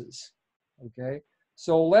places, okay?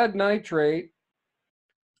 So lead nitrate,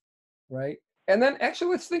 right? And then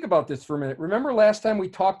actually, let's think about this for a minute. Remember last time we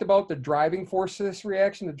talked about the driving force of this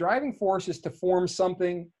reaction? The driving force is to form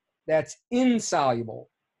something that's insoluble,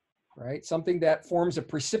 right? Something that forms a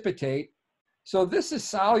precipitate. So this is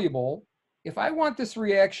soluble. If I want this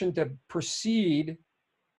reaction to proceed,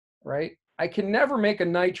 right, I can never make a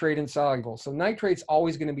nitrate insoluble. So nitrate's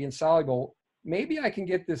always going to be insoluble. Maybe I can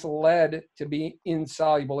get this lead to be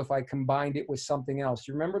insoluble if I combined it with something else.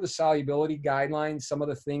 You remember the solubility guidelines, some of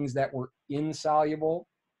the things that were insoluble?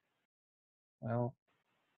 Well,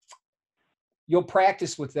 you'll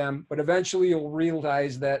practice with them, but eventually you'll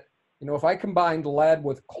realize that, you know, if I combined lead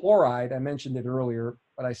with chloride, I mentioned it earlier,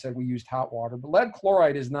 but I said we used hot water, but lead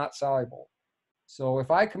chloride is not soluble. So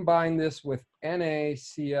if I combine this with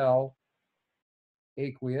NaCl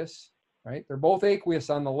aqueous, right? They're both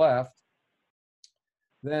aqueous on the left.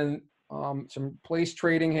 Then some place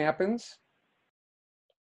trading happens.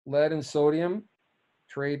 Lead and sodium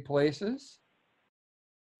trade places.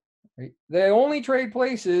 Right? They only trade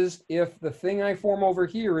places if the thing I form over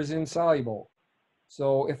here is insoluble.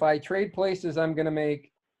 So if I trade places, I'm going to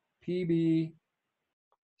make PbCl2,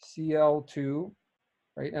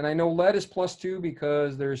 right? And I know lead is +2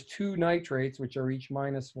 because there's two nitrates, which are each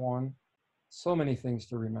 -1. So many things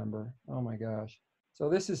to remember. Oh my gosh. So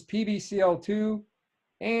this is PbCl2.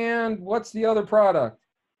 And what's the other product?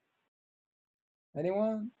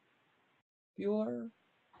 Anyone? Bueller?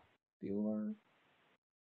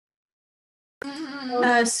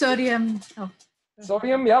 Sodium. Oh.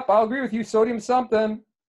 Sodium, yep, I'll agree with you. Sodium something.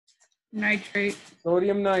 Nitrate.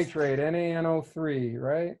 Sodium nitrate, NaNO3,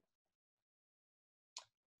 right?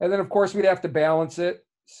 And then, of course, we'd have to balance it.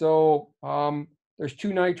 So there's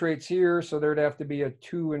two nitrates here, so there'd have to be a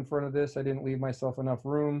 2 in front of this. I didn't leave myself enough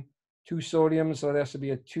room. 2 sodiums, so there has to be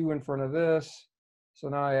a 2 in front of this. So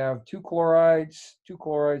now I have 2 chlorides, 2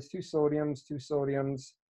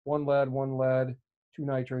 sodiums, 1 lead, 2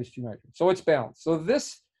 nitrates, 2 nitrates. So it's balanced. So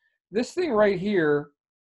this thing right here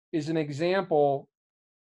is an example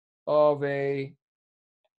of an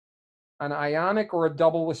ionic or a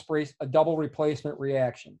double replacement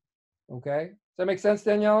reaction. Okay? Does that make sense,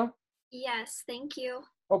 Daniela? Yes, thank you.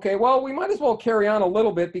 Okay, well, we might as well carry on a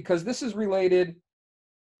little bit because this is related.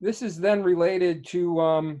 This is then related to,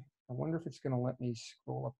 I wonder if it's going to let me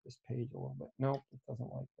scroll up this page a little bit. Nope, it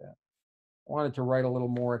doesn't like that. I wanted to write a little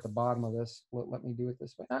more at the bottom of this. Let me do it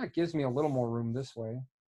this way. It gives me a little more room this way.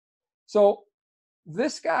 So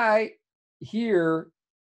this guy here,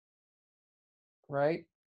 right,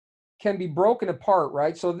 can be broken apart,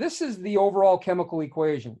 right? So this is the overall chemical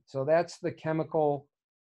equation. So that's the chemical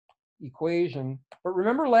equation. But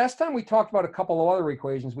remember last time we talked about a couple of other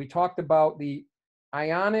equations. We talked about the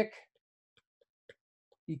ionic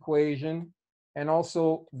equation and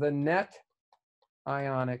also the net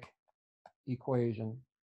ionic equation.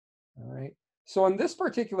 All right. So in this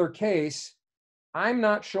particular case, I'm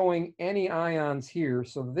not showing any ions here.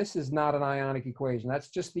 So this is not an ionic equation. That's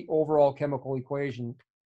just the overall chemical equation,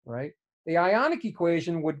 right? The ionic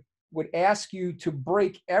equation would ask you to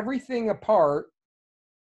break everything apart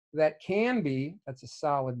that can be, that's a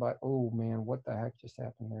solid, by, oh man, what the heck just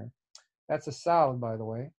happened there? That's a solid, by the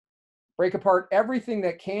way. Break apart everything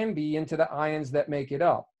that can be into the ions that make it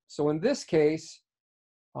up. So in this case,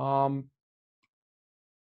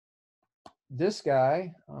 this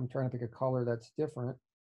guy, I'm trying to pick a color that's different.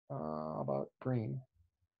 About green.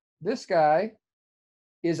 This guy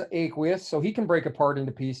is aqueous, so he can break apart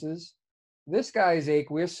into pieces. This guy is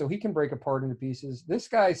aqueous, so he can break apart into pieces. This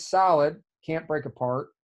guy's solid, can't break apart.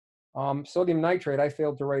 Sodium nitrate, I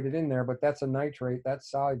failed to write it in there, but that's a nitrate,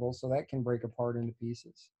 that's soluble, so that can break apart into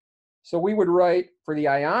pieces. So we would write for the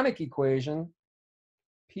ionic equation,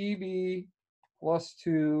 Pb plus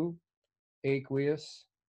 2 aqueous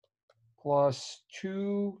plus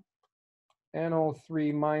 2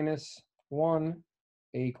 NO3 minus 1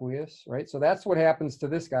 aqueous, right? So that's what happens to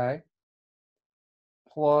this guy,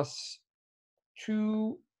 plus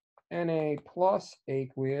 2 Na plus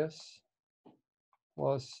aqueous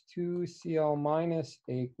plus 2 Cl minus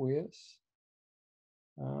aqueous.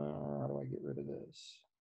 How do I get rid of this?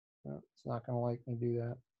 No, it's not going to like me do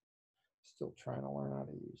that. Still trying to learn how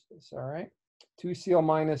to use this. All right. 2 Cl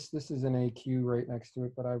minus, this is an AQ right next to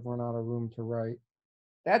it, but I've run out of room to write.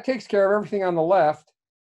 That takes care of everything on the left.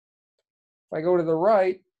 If I go to the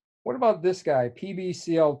right, what about this guy,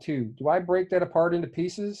 PbCl2? Do I break that apart into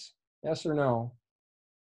pieces? Yes or no?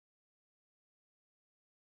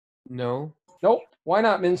 No. Nope. Why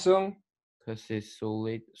not, Minsung? Because it's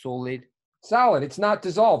solid. Solid. Solid. It's not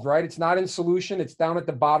dissolved, right? It's not in solution. It's down at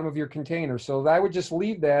the bottom of your container. So I would just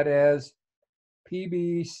leave that as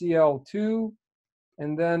PbCl2.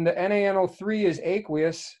 And then the NaNO3 is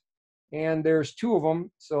aqueous. And there's 2 of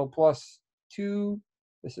them. So plus 2.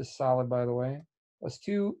 This is solid, by the way. Plus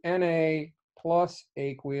 2 Na plus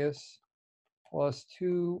aqueous plus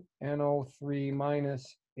 2 NO3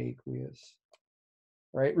 minus aqueous.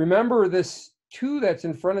 Right? Remember, this 2 that's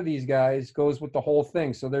in front of these guys goes with the whole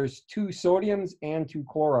thing. So there's 2 sodiums and 2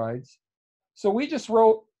 chlorides. So we just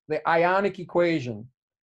wrote the ionic equation.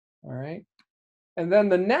 All right? And then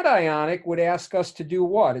the net ionic would ask us to do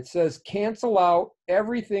what? It says cancel out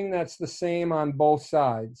everything that's the same on both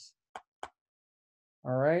sides.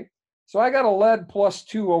 All right? So I got a lead plus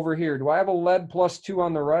 2 over here. Do I have a lead plus 2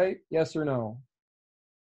 on the right? Yes or no?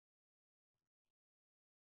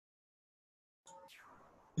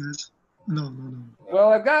 Yes. No. Well,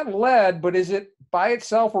 I've got lead, but is it by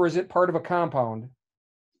itself or is it part of a compound?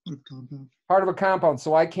 Compound. Part of a compound,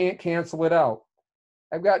 so I can't cancel it out.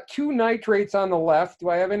 I've got 2 nitrates on the left. Do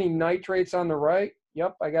I have any nitrates on the right?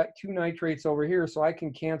 Yep, I got 2 nitrates over here, so I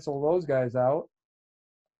can cancel those guys out.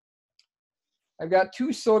 I've got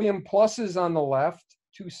 2 sodium pluses on the left,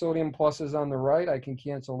 2 sodium pluses on the right. I can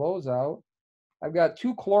cancel those out. I've got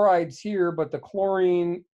 2 chlorides here, but the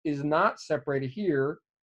chlorine is not separated here.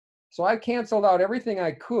 So I canceled out everything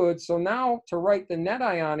I could. So now to write the net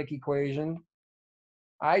ionic equation,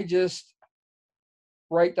 I just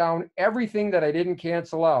write down everything that I didn't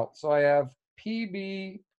cancel out. So I have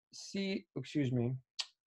PbC, excuse me.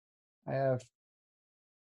 I have,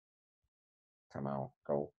 come out,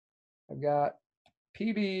 go. I've got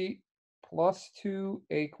Pb plus 2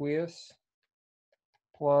 aqueous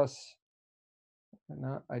plus,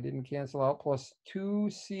 not, I didn't cancel out, plus 2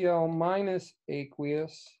 Cl minus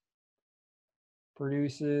aqueous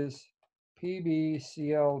produces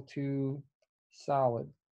PbCl2 solid.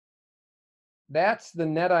 That's the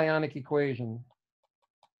net ionic equation.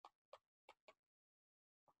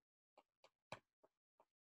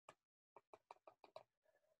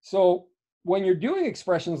 So when you're doing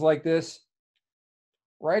expressions like this,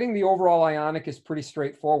 writing the overall ionic is pretty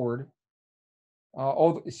straightforward.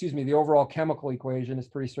 The overall chemical equation is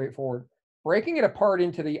pretty straightforward. Breaking it apart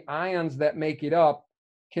into the ions that make it up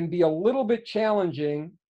can be a little bit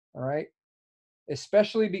challenging, all right?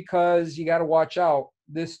 Especially because you got to watch out.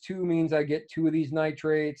 This 2 means I get 2 of these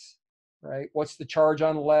nitrates, right? What's the charge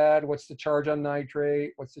on lead? What's the charge on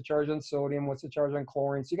nitrate? What's the charge on sodium? What's the charge on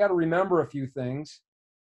chlorine? So you got to remember a few things.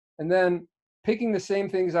 And then picking the same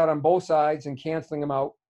things out on both sides and canceling them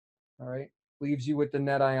out, all right, leaves you with the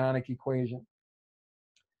net ionic equation.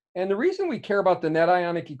 And the reason we care about the net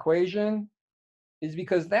ionic equation is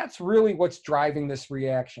because that's really what's driving this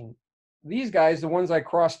reaction. These guys, the ones I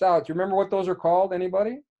crossed out, do you remember what those are called?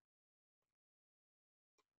 Anybody?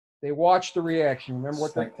 They watch the reaction. Remember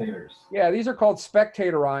what? Spectators. Yeah, these are called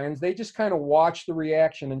spectator ions. They just kind of watch the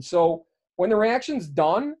reaction. And so when the reaction's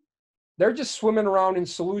done, they're just swimming around in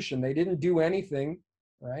solution. They didn't do anything,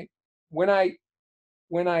 right? When I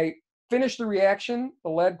finish the reaction,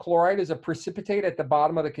 the lead chloride is a precipitate at the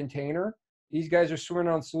bottom of the container. These guys are swimming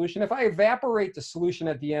around solution. If I evaporate the solution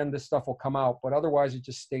at the end, this stuff will come out, but otherwise it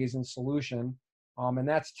just stays in solution. And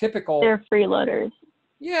that's typical. They're freeloaders.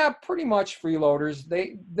 Yeah, pretty much freeloaders.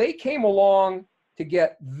 They came along to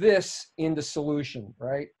get this into solution,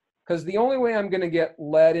 right? Because the only way I'm going to get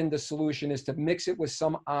lead into solution is to mix it with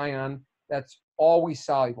some ion that's always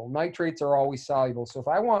soluble. Nitrates are always soluble. So if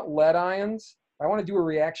I want lead ions, if I want to do a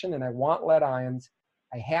reaction and I want lead ions,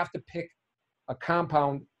 I have to pick a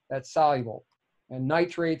compound that's soluble. And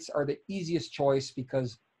nitrates are the easiest choice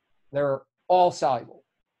because they're all soluble.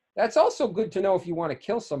 That's also good to know if you want to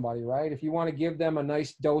kill somebody, right? If you want to give them a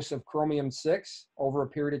nice dose of chromium-6 over a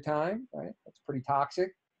period of time, right? That's pretty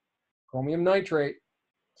toxic. Chromium nitrate,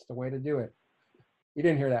 it's the way to do it. You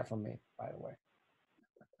didn't hear that from me, by the way.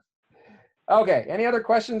 Okay, any other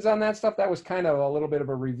questions on that stuff? That was kind of a little bit of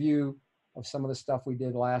a review of some of the stuff we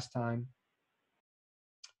did last time.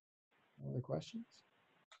 Other questions?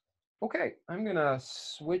 Okay, I'm gonna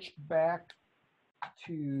switch back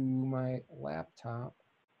to my laptop.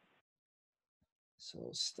 So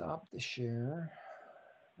stop the share.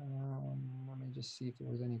 Let me just see if there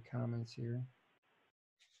was any comments here.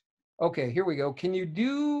 Okay, here we go. Can you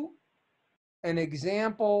do an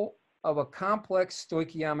example of a complex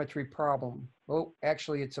stoichiometry problem? Oh,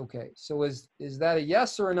 actually, it's okay. So is that a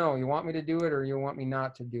yes or a no? You want me to do it or you want me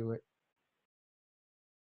not to do it?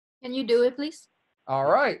 Can you do it, please? All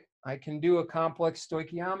right, I can do a complex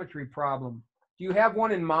stoichiometry problem. Do you have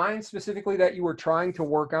one in mind specifically that you were trying to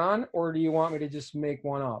work on, or do you want me to just make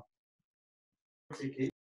one up? You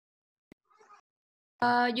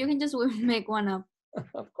can just make one up.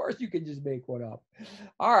 Of course you can just make one up.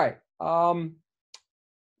 All right.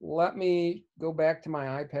 Let me go back to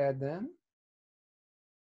my iPad then.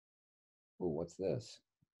 Ooh, what's this?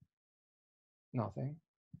 Nothing.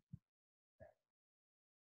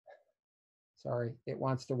 Sorry, it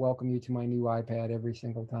wants to welcome you to my new iPad every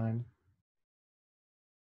single time.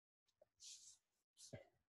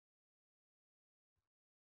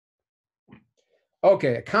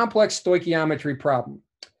 Okay, a complex stoichiometry problem.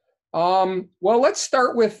 Well, let's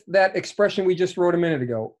start with that expression we just wrote a minute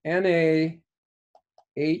ago. NaHCO3.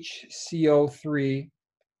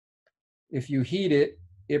 If you heat it,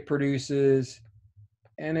 it produces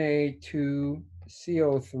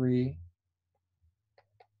Na2CO3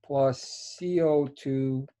 plus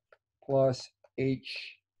CO2 plus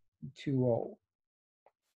H2O.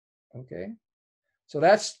 Okay. So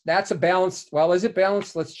that's a balanced. Well, is it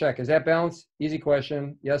balanced? Let's check. Is that balanced? Easy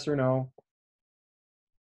question. Yes or no?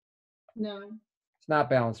 No. It's not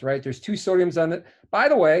balanced, right? There's two sodiums on it. By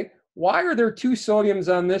the way, why are there two sodiums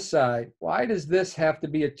on this side? Why does this have to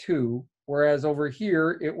be a 2, whereas over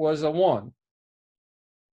here it was a 1?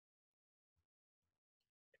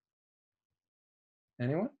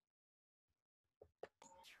 Anyone?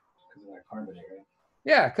 Because of that carbonate, right?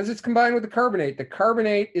 Yeah, because it's combined with the carbonate. The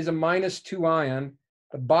carbonate is a -2 ion.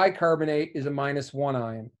 The bicarbonate is a -1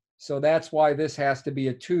 ion. So that's why this has to be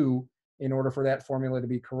a 2 in order for that formula to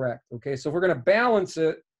be correct. Okay, so if we're going to balance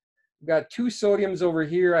it, we've got 2 sodiums over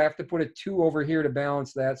here. I have to put a 2 over here to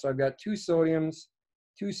balance that. So I've got 2 sodiums,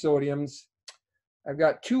 2 sodiums. I've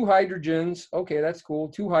got 2 hydrogens. Okay, that's cool.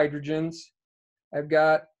 2 hydrogens. I've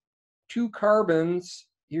got 2 carbons.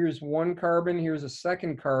 Here's 1 carbon. Here's a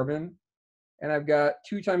second carbon. And I've got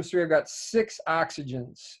 2 times 3. I've got 6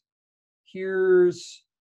 oxygens. Here's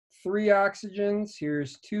 3 oxygens.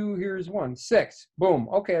 Here's 2. Here's 1. 6. Boom.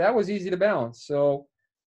 Okay, that was easy to balance. So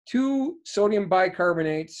 2 sodium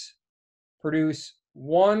bicarbonates produce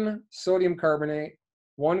 1 sodium carbonate,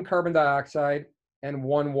 1 carbon dioxide, and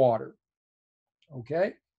 1 water.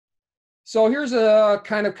 Okay. So here's a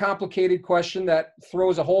kind of complicated question that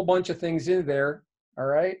throws a whole bunch of things in there. All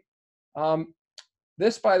right.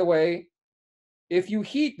 This, by the way, if you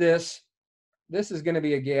heat this, this is going to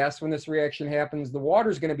be a gas. When this reaction happens, the water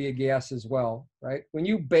is going to be a gas as well, right? When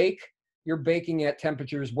you bake, you're baking at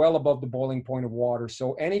temperatures well above the boiling point of water.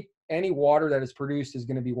 So any water that is produced is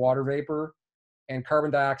going to be water vapor, and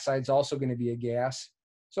carbon dioxide is also going to be a gas.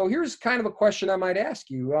 So here's kind of a question I might ask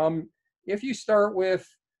you. If you start with,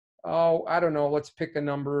 oh, I don't know, let's pick a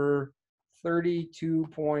number,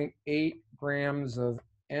 32.8 grams of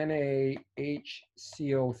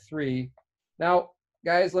NaHCO3. Now,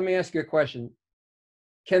 guys, let me ask you a question.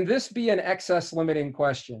 Can this be an excess limiting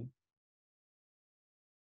question?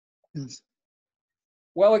 Yes.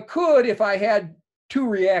 Well, it could if I had 2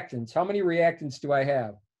 reactants. How many reactants do I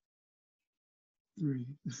have? 3.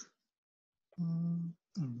 How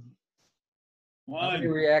many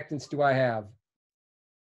reactants do I have?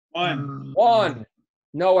 1. 1.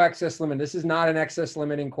 No excess limit. This is not an excess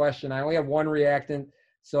limiting question. I only have 1 reactant.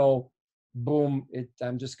 So boom,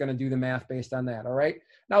 I'm just going to do the math based on that. All right.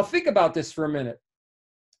 Now think about this for a minute.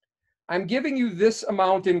 I'm giving you this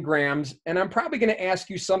amount in grams, and I'm probably going to ask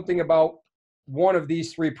you something about one of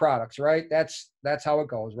these three products, right? That's how it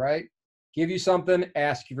goes, right? Give you something,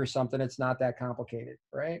 ask you for something. It's not that complicated,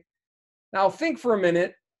 right? Now think for a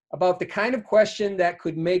minute about the kind of question that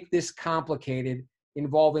could make this complicated,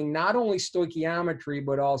 involving not only stoichiometry,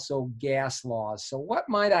 but also gas laws. So what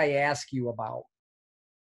might I ask you about?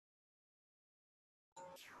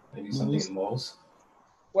 Maybe something in moles.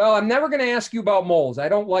 Well, I'm never going to ask you about moles. I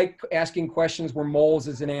don't like asking questions where moles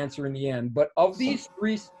is an answer in the end. But of these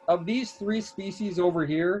three species over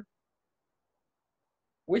here,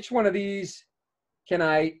 which one of these can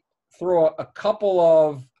I throw a couple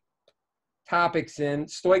of topics in,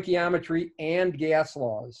 stoichiometry and gas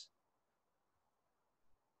laws?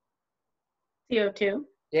 CO2.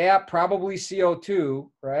 Yeah, probably CO2,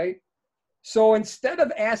 right? So instead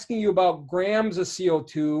of asking you about grams of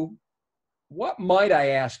CO2, what might I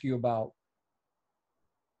ask you about?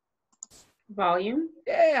 Volume.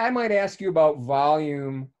 Yeah, I might ask you about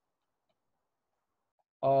volume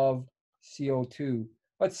of CO2.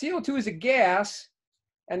 But CO2 is a gas,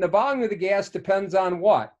 and the volume of the gas depends on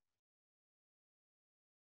what?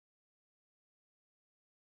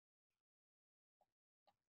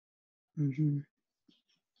 Pressure.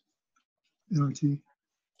 LT.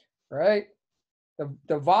 Right?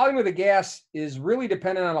 The volume of the gas is really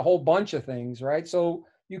dependent on a whole bunch of things, right? So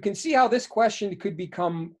you can see how this question could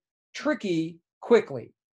become tricky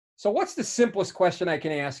quickly. So what's the simplest question I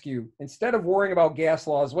can ask you? Instead of worrying about gas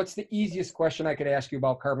laws, what's the easiest question I could ask you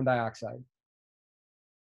about carbon dioxide?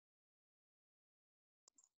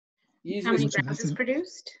 How many grams is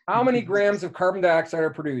produced? How many grams of carbon dioxide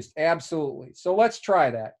are produced? Absolutely. So let's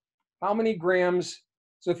try that. How many grams?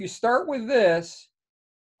 So if you start with this,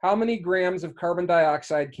 how many grams of carbon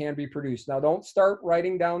dioxide can be produced? Now, don't start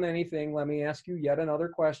writing down anything. Let me ask you yet another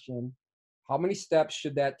question. How many steps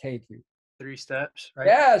should that take you? 3 steps, right?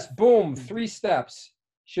 Yes, boom, 3 steps.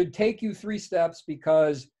 Should take you 3 steps,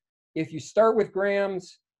 because if you start with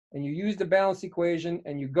grams and you use the balance equation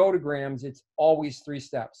and you go to grams, it's always 3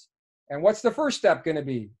 steps. And what's the first step going to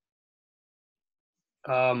be?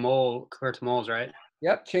 Mole, convert to moles, right?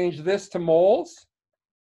 Yep, change this to moles.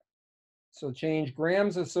 So change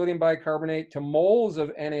grams of sodium bicarbonate to moles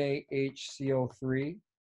of NaHCO3,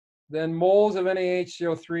 then moles of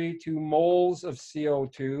NaHCO3 to moles of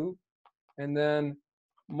CO2, and then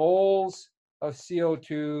moles of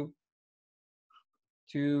CO2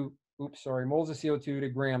 to, moles of CO2 to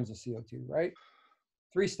grams of CO2, right?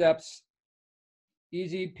 3 steps,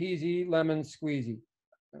 easy peasy lemon squeezy,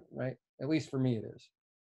 right? At least for me it is.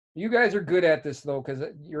 You guys are good at this though, because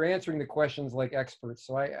you're answering the questions like experts.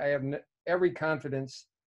 So I have every confidence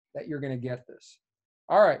that you're going to get this.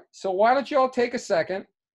 All right, so why don't you all take a second.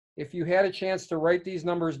 If you had a chance to write these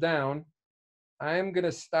numbers down, I'm going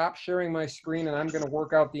to stop sharing my screen and I'm going to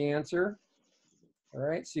work out the answer. All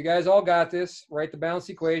right, so you guys all got this. Write the balanced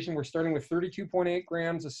equation. We're starting with 32.8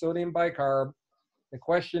 grams of sodium bicarb. The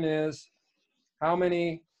question is, how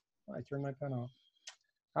many, I turned my pen off.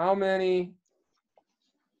 How many,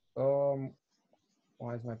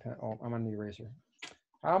 why is my pen, oh, I'm on the eraser.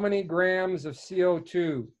 How many grams of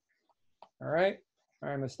CO2? All right,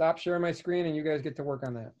 I'm gonna stop sharing my screen and you guys get to work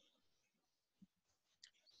on that.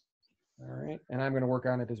 All right, and I'm gonna work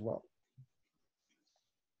on it as well.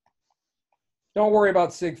 Don't worry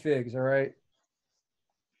about sig figs, all right?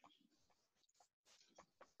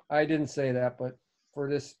 I didn't say that, but for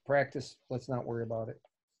this practice, let's not worry about it.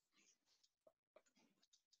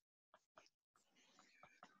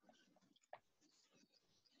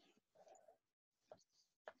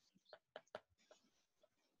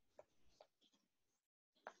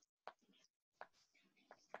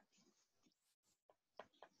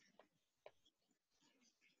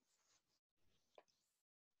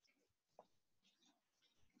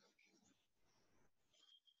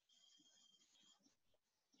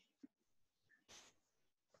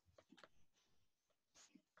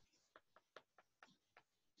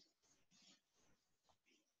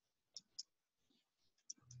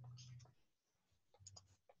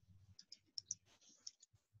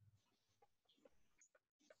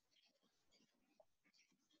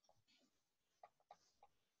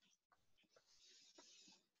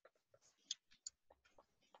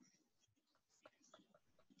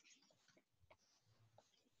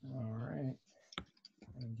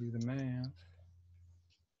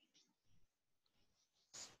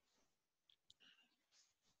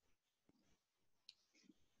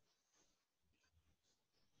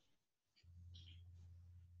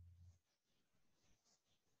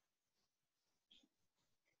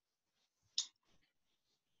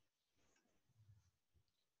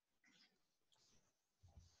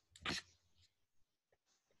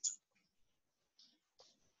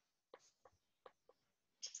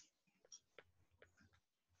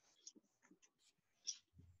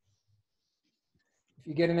 If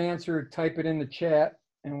you get an answer, type it in the chat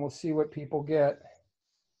and we'll see what people get.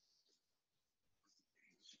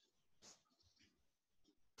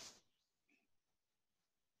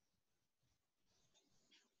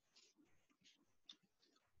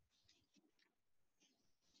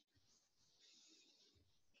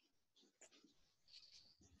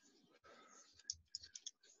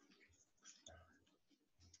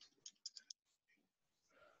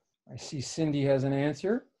 I see Cindy has an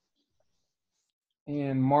answer.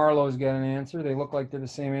 And Marlo's got an answer. They look like they're the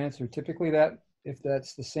same answer. Typically if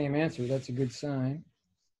that's the same answer, that's a good sign.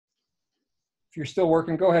 If you're still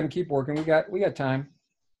working, go ahead and keep working. We got time.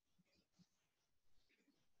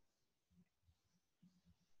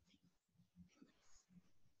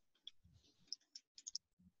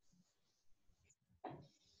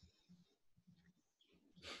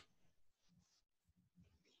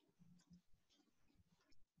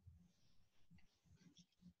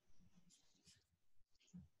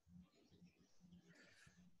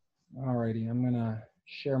 All righty, I'm gonna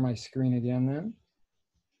share my screen again then.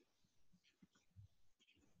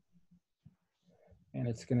 And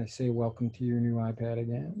it's gonna say welcome to your new iPad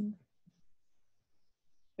again.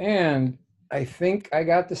 And I think I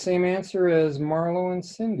got the same answer as Marlo and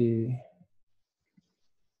Cindy.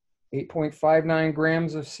 8.59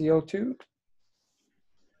 grams of CO2.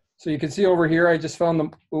 So you can see over here, I just found the,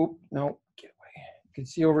 oop, no, get away. You can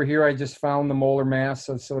see over here, I just found the molar mass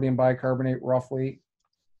of sodium bicarbonate, roughly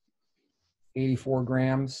 84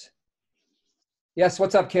 grams. Yes,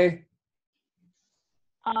 what's up, Kay?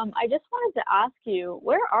 I just wanted to ask you,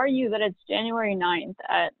 where are you that it's January 9th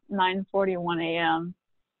at 9:41 a.m.?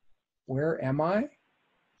 Where am I?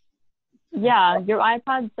 Yeah, your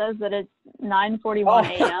iPad says that it's 9:41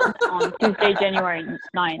 a.m. on Tuesday, January 9th.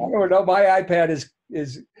 I don't know, my iPad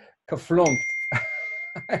is kaflunked.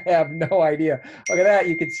 I have no idea. Look at that,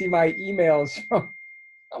 you can see my emails from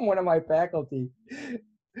one of my faculty.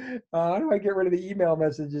 How do I get rid of the email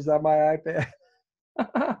messages on my iPad?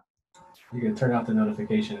 You can turn off the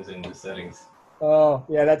notifications in the settings. Oh,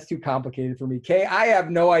 yeah, that's too complicated for me. Kay, I have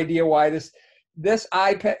no idea why this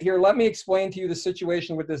iPad, here, let me explain to you the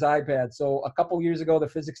situation with this iPad. So a couple years ago, the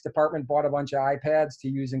physics department bought a bunch of iPads to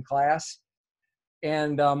use in class.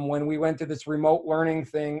 And when we went to this remote learning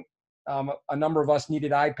thing, a number of us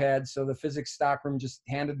needed iPads. So the physics stockroom just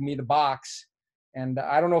handed me the box. And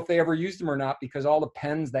I don't know if they ever used them or not because all the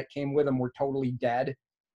pens that came with them were totally dead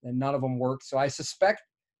and none of them worked. So I suspect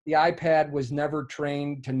the iPad was never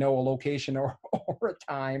trained to know a location or a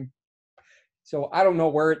time. So I don't know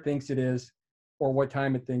where it thinks it is or what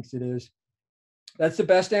time it thinks it is. That's the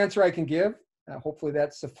best answer I can give. Hopefully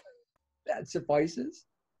that suffices.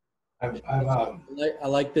 I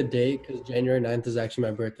like the date because January 9th is actually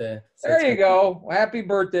my birthday. So there you go. Happy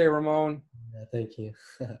birthday, Ramon. Yeah, thank you.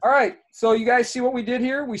 All right. So you guys see what we did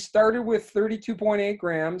here? We started with 32.8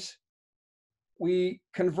 grams. We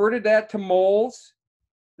converted that to moles.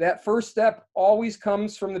 That first step always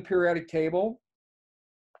comes from the periodic table.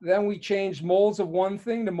 Then we changed moles of one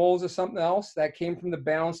thing to moles of something else. That came from the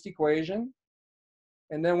balanced equation.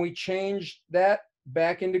 And then we changed that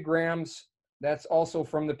back into grams. That's also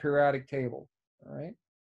from the periodic table. All right.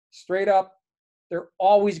 Straight up, they're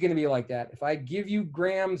always going to be like that. If I give you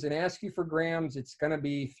grams and ask you for grams, it's going to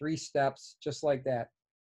be 3 steps just like that.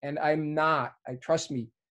 And trust me,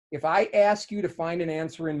 if I ask you to find an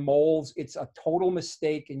answer in moles, it's a total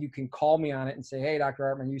mistake, and you can call me on it and say, hey, Dr.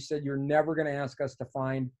 Hartmann, you said you're never going to ask us to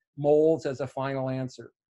find moles as a final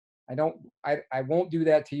answer. I won't do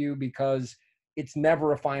that to you because it's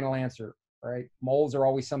never a final answer, right? Moles are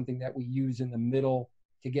always something that we use in the middle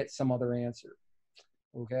to get some other answer,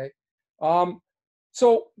 okay?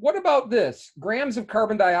 So what about this? Grams of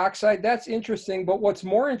carbon dioxide, that's interesting, but what's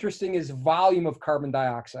more interesting is volume of carbon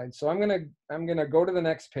dioxide. So I'm gonna go to the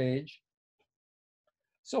next page.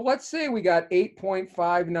 So let's say we got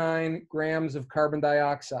 8.59 grams of carbon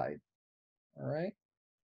dioxide, all right?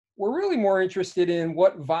 We're really more interested in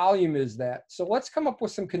what volume is that. So let's come up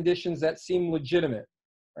with some conditions that seem legitimate,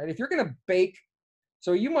 right? If you're gonna bake,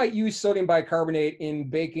 so you might use sodium bicarbonate in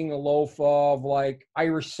baking a loaf of like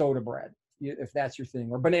Irish soda bread, if that's your thing,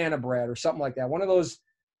 or banana bread or something like that. One of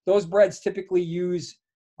those breads typically use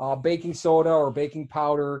baking soda or baking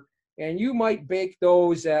powder, and you might bake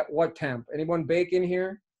those at what temp? Anyone bake in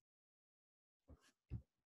here?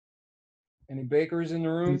 Any bakers in the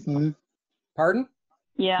room? 325. Pardon?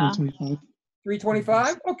 Yeah. 325.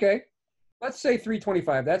 325? Okay. Let's say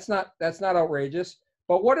 325. That's not outrageous.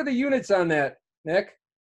 But what are the units on that, Nick?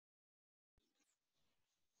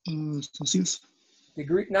 Celsius.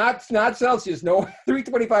 Degree, not Celsius. No,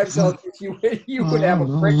 325 Celsius. You would have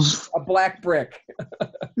a black brick.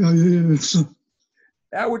 Yeah.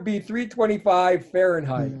 That would be 325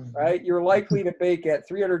 Fahrenheit, right? You're likely to bake at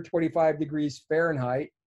 325 degrees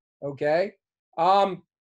Fahrenheit, okay?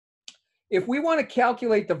 If we want to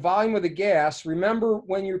calculate the volume of the gas, remember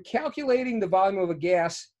when you're calculating the volume of a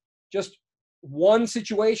gas, just one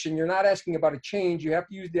situation, you're not asking about a change, you have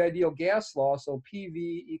to use the ideal gas law, so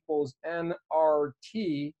PV equals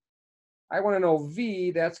nRT. I want to know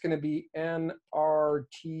V, that's going to be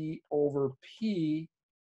nRT over P.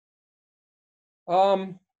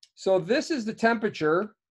 So this is the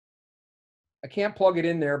temperature. I can't plug it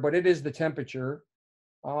in there, but it is the temperature.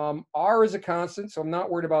 R is a constant, so I'm not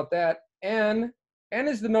worried about that. N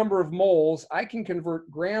is the number of moles. I can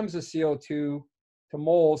convert grams of CO2 to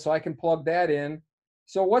moles, so I can plug that in.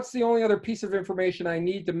 So what's the only other piece of information I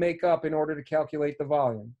need to make up in order to calculate the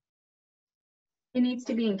volume? It needs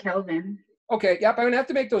to be in Kelvin. Okay, yep, I'm gonna have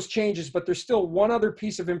to make those changes, but there's still one other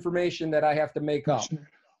piece of information that I have to make up.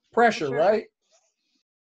 Pressure, right?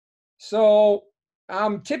 So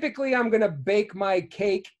typically I'm gonna bake my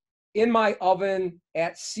cake in my oven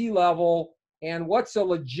at sea level, and what's a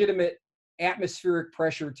legitimate atmospheric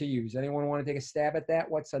pressure to use? Anyone want to take a stab at that?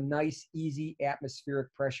 What's a nice, easy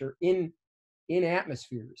atmospheric pressure in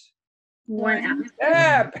atmospheres? 1 atmosphere.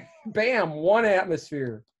 Yeah, bam, 1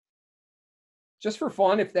 atmosphere. Just for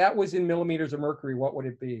fun, if that was in millimeters of mercury, what would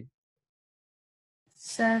it be?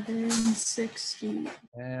 760.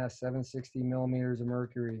 Yeah, 760 millimeters of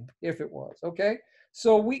mercury, if it was. Okay,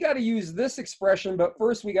 so we got to use this expression, but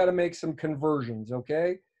first we got to make some conversions,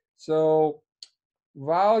 okay? So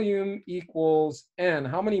volume equals N.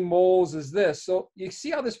 How many moles is this? So you see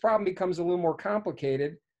how this problem becomes a little more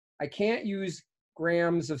complicated. I can't use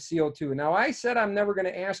grams of CO2. Now, I said I'm never going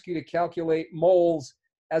to ask you to calculate moles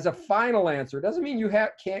as a final answer. It doesn't mean you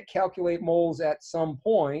can't calculate moles at some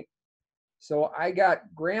point. So I got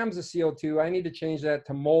grams of CO2. I need to change that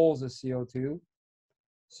to moles of CO2.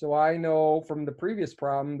 So I know from the previous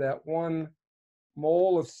problem that 1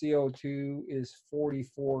 mole of CO2 is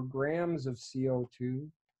 44 grams of CO2.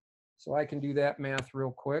 So I can do that math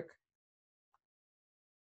real quick.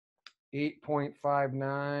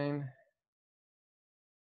 8.59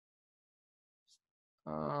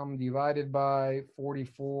 divided by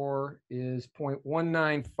 44 is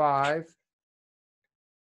 0.195.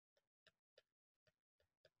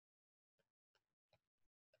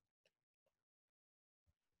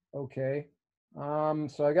 Okay,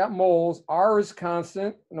 so I got moles. R is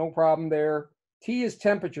constant, no problem there. T is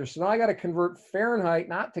temperature. So now I got to convert Fahrenheit,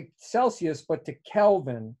 not to Celsius, but to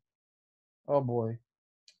Kelvin. Oh boy.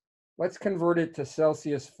 Let's convert it to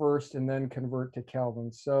Celsius first and then convert to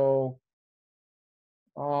Kelvin. So,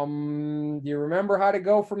 do you remember how to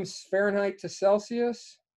go from Fahrenheit to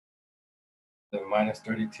Celsius? So minus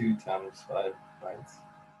 32 times 5 pints.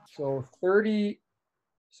 So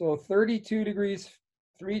 32 degrees,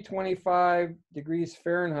 325 degrees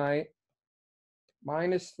Fahrenheit,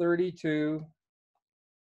 minus 32.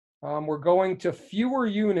 We're going to fewer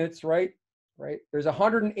units, right? There's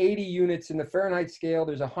 180 units in the Fahrenheit scale.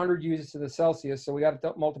 There's 100 units in the Celsius. So we got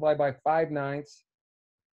to multiply by 5/9.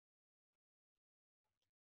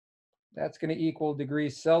 That's going to equal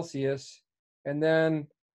degrees Celsius. And then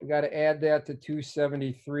we got to add that to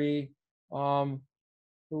 273. Who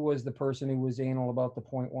was the person who was anal about the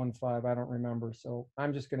 0.15? I don't remember. So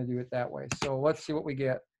I'm just going to do it that way. So let's see what we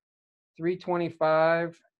get.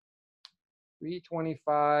 325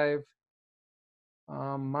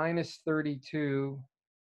 minus 32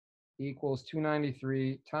 equals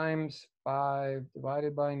 293 times 5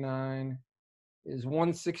 divided by 9 is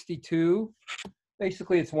 162.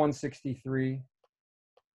 Basically, it's 163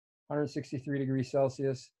 degrees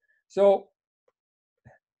Celsius. So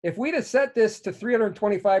if we'd have set this to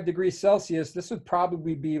 325 degrees Celsius, this would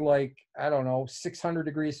probably be like, I don't know, 600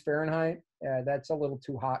 degrees Fahrenheit. Yeah, that's a little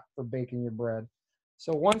too hot for baking your bread.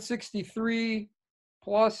 So 163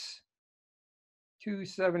 plus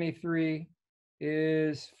 273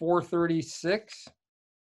 is 436.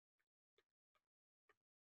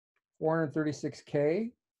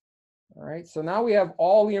 436K. All right, so now we have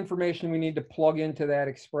all the information we need to plug into that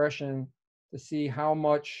expression to see how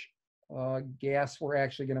much gas we're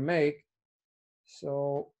actually going to make.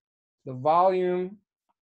 So the volume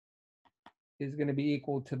is going to be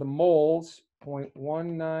equal to the moles,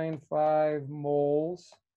 0.195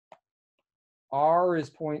 moles. R is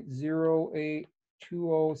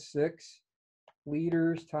 0.08206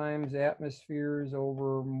 liters times atmospheres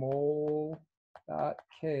over mole dot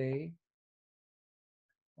K.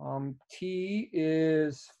 T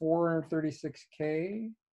is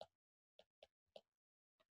 436K.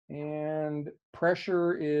 And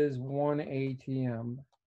pressure is 1 atm.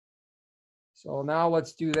 So now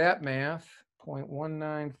let's do that math.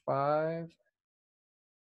 0.195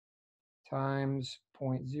 times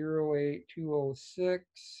 0.08206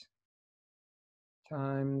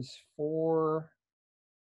 times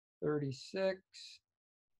 436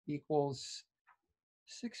 equals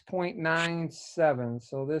 6.97.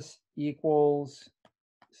 So this equals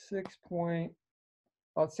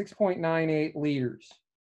 6.98 liters,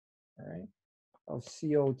 all right, of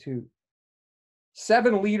CO2.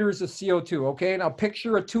 7 liters of CO2, okay? Now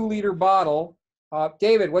picture a 2-liter bottle.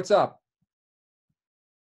 David, what's up?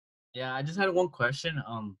 Yeah, I just had one question.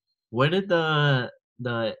 Where did the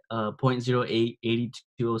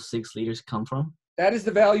 0.088206 liters come from? That is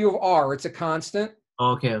the value of R. It's a constant.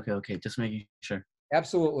 Okay. Just making sure.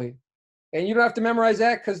 Absolutely. And you don't have to memorize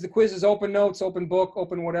that because the quiz is open notes, open book,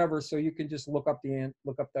 open whatever, so you can just look up the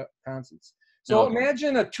constants. So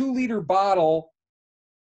imagine a 2-liter bottle,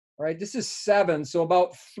 right? This is 7, so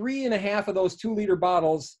about 3.5 of those 2-liter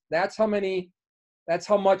bottles, that's how much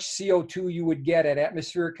CO2 you would get at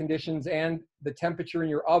atmospheric conditions and the temperature in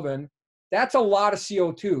your oven. That's a lot of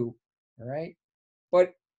CO2, all right?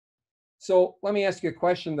 But, so let me ask you a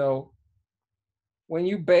question though. When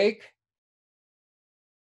you bake,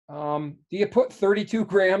 do you put 32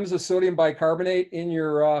 grams of sodium bicarbonate in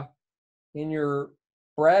your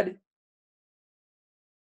bread?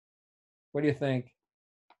 What do you think?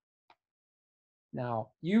 Now,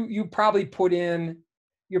 you probably put in,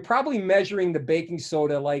 you're probably measuring the baking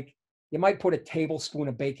soda, like you might put a tablespoon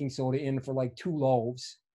of baking soda in for like 2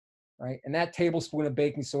 loaves, right? And that tablespoon of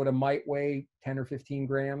baking soda might weigh 10 or 15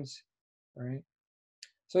 grams, right?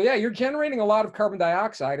 So yeah, you're generating a lot of carbon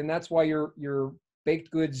dioxide, and that's why your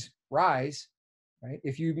baked goods rise, right?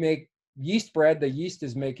 If you make yeast bread, the yeast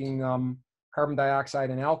is making carbon dioxide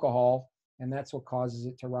and alcohol, and that's what causes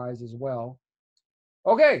it to rise as well.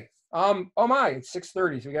 Okay. Oh my, it's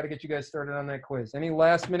 6:30, so we got to get you guys started on that quiz. Any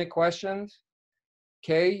last minute questions?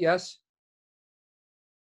 Kay, yes?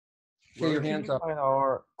 Okay, your hands up. Find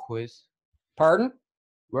our quiz. Pardon?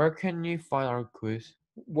 Where can you find our quiz?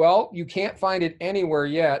 Well, you can't find it anywhere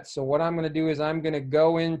yet. So what I'm going to do is I'm going to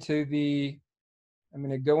go into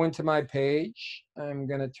my page. I'm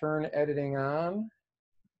going to turn editing on.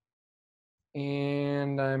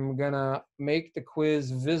 And I'm going to make the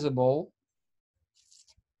quiz visible.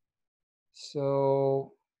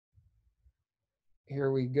 So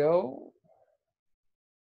here we go.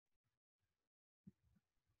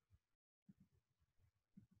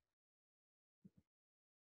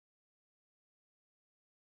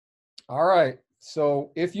 All right.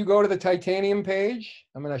 So if you go to the titanium page,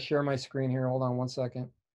 I'm going to share my screen here. Hold on one second.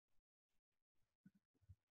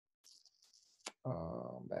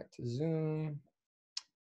 Back to Zoom.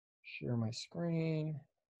 Share my screen.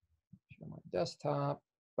 Share my desktop.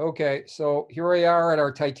 Okay, so here we are at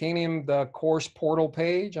our titanium, the course portal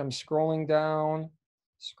page. I'm scrolling down,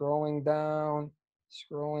 scrolling down,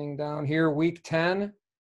 scrolling down. Here, week 10.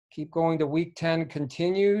 Keep going to week 10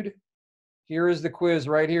 continued. Here is the quiz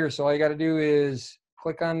right here. So all you got to do is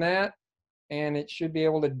click on that, and it should be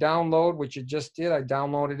able to download, which it just did. I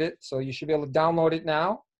downloaded it. So you should be able to download it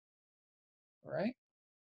now. All right.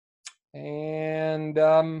 And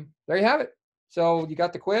there you have it. So you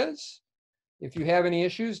got the quiz. If you have any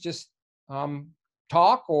issues, just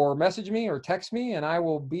talk or message me or text me, and I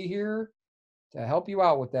will be here to help you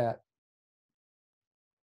out with that.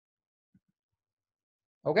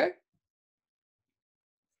 Okay?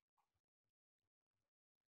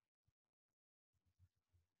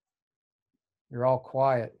 You're all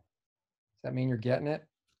quiet. Does that mean you're getting it?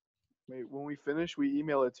 Wait, when we finish, we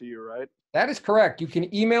email it to you, right? That is correct. You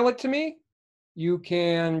can email it to me. You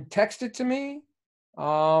can text it to me.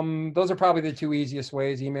 Those are probably the 2 easiest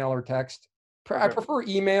ways, email or text. I prefer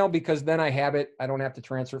email because then I have it. I don't have to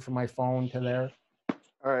transfer it from my phone to there.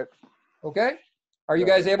 All right. Okay. Are you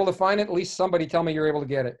guys able to find it? At least somebody tell me you're able to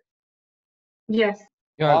get it. Yes.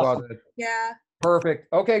 Yeah, Awesome. I got it. Yeah. Perfect.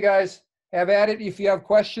 Okay, guys, have at it. If you have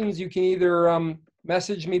questions, you can either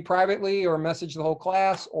message me privately or message the whole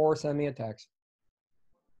class or send me a text.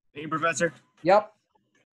 Thank you, Professor. Yep.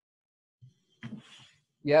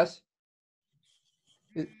 Yes?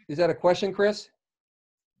 Is that a question, Chris?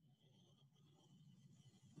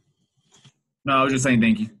 No, I was just saying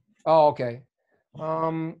thank you. Oh, okay.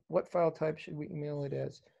 What file type should we email it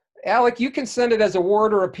as? Alec, you can send it as a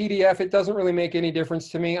Word or a PDF. It doesn't really make any difference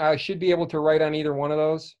to me. I should be able to write on either one of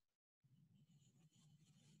those.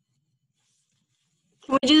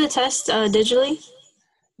 Can we do the test digitally?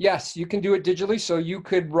 Yes, you can do it digitally. So you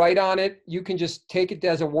could write on it. You can just take it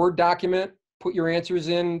as a Word document, put your answers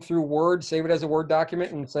in through Word, save it as a Word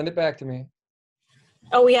document, and send it back to me.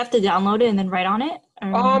 Oh, we have to download it and then write on it?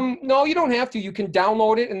 No, you don't have to. You can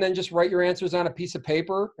download it and then just write your answers on a piece of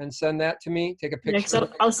paper and send that to me. Take a picture. Yeah,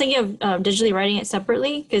 so I was thinking of digitally writing it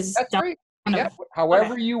separately because that's great. Yeah,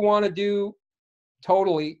 however you want to do,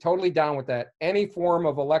 totally down with that. Any form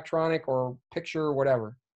of electronic or picture or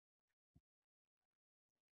whatever.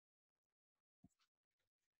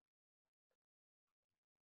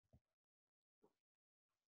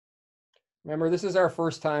 Remember, this is our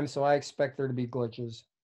first time, so I expect there to be glitches.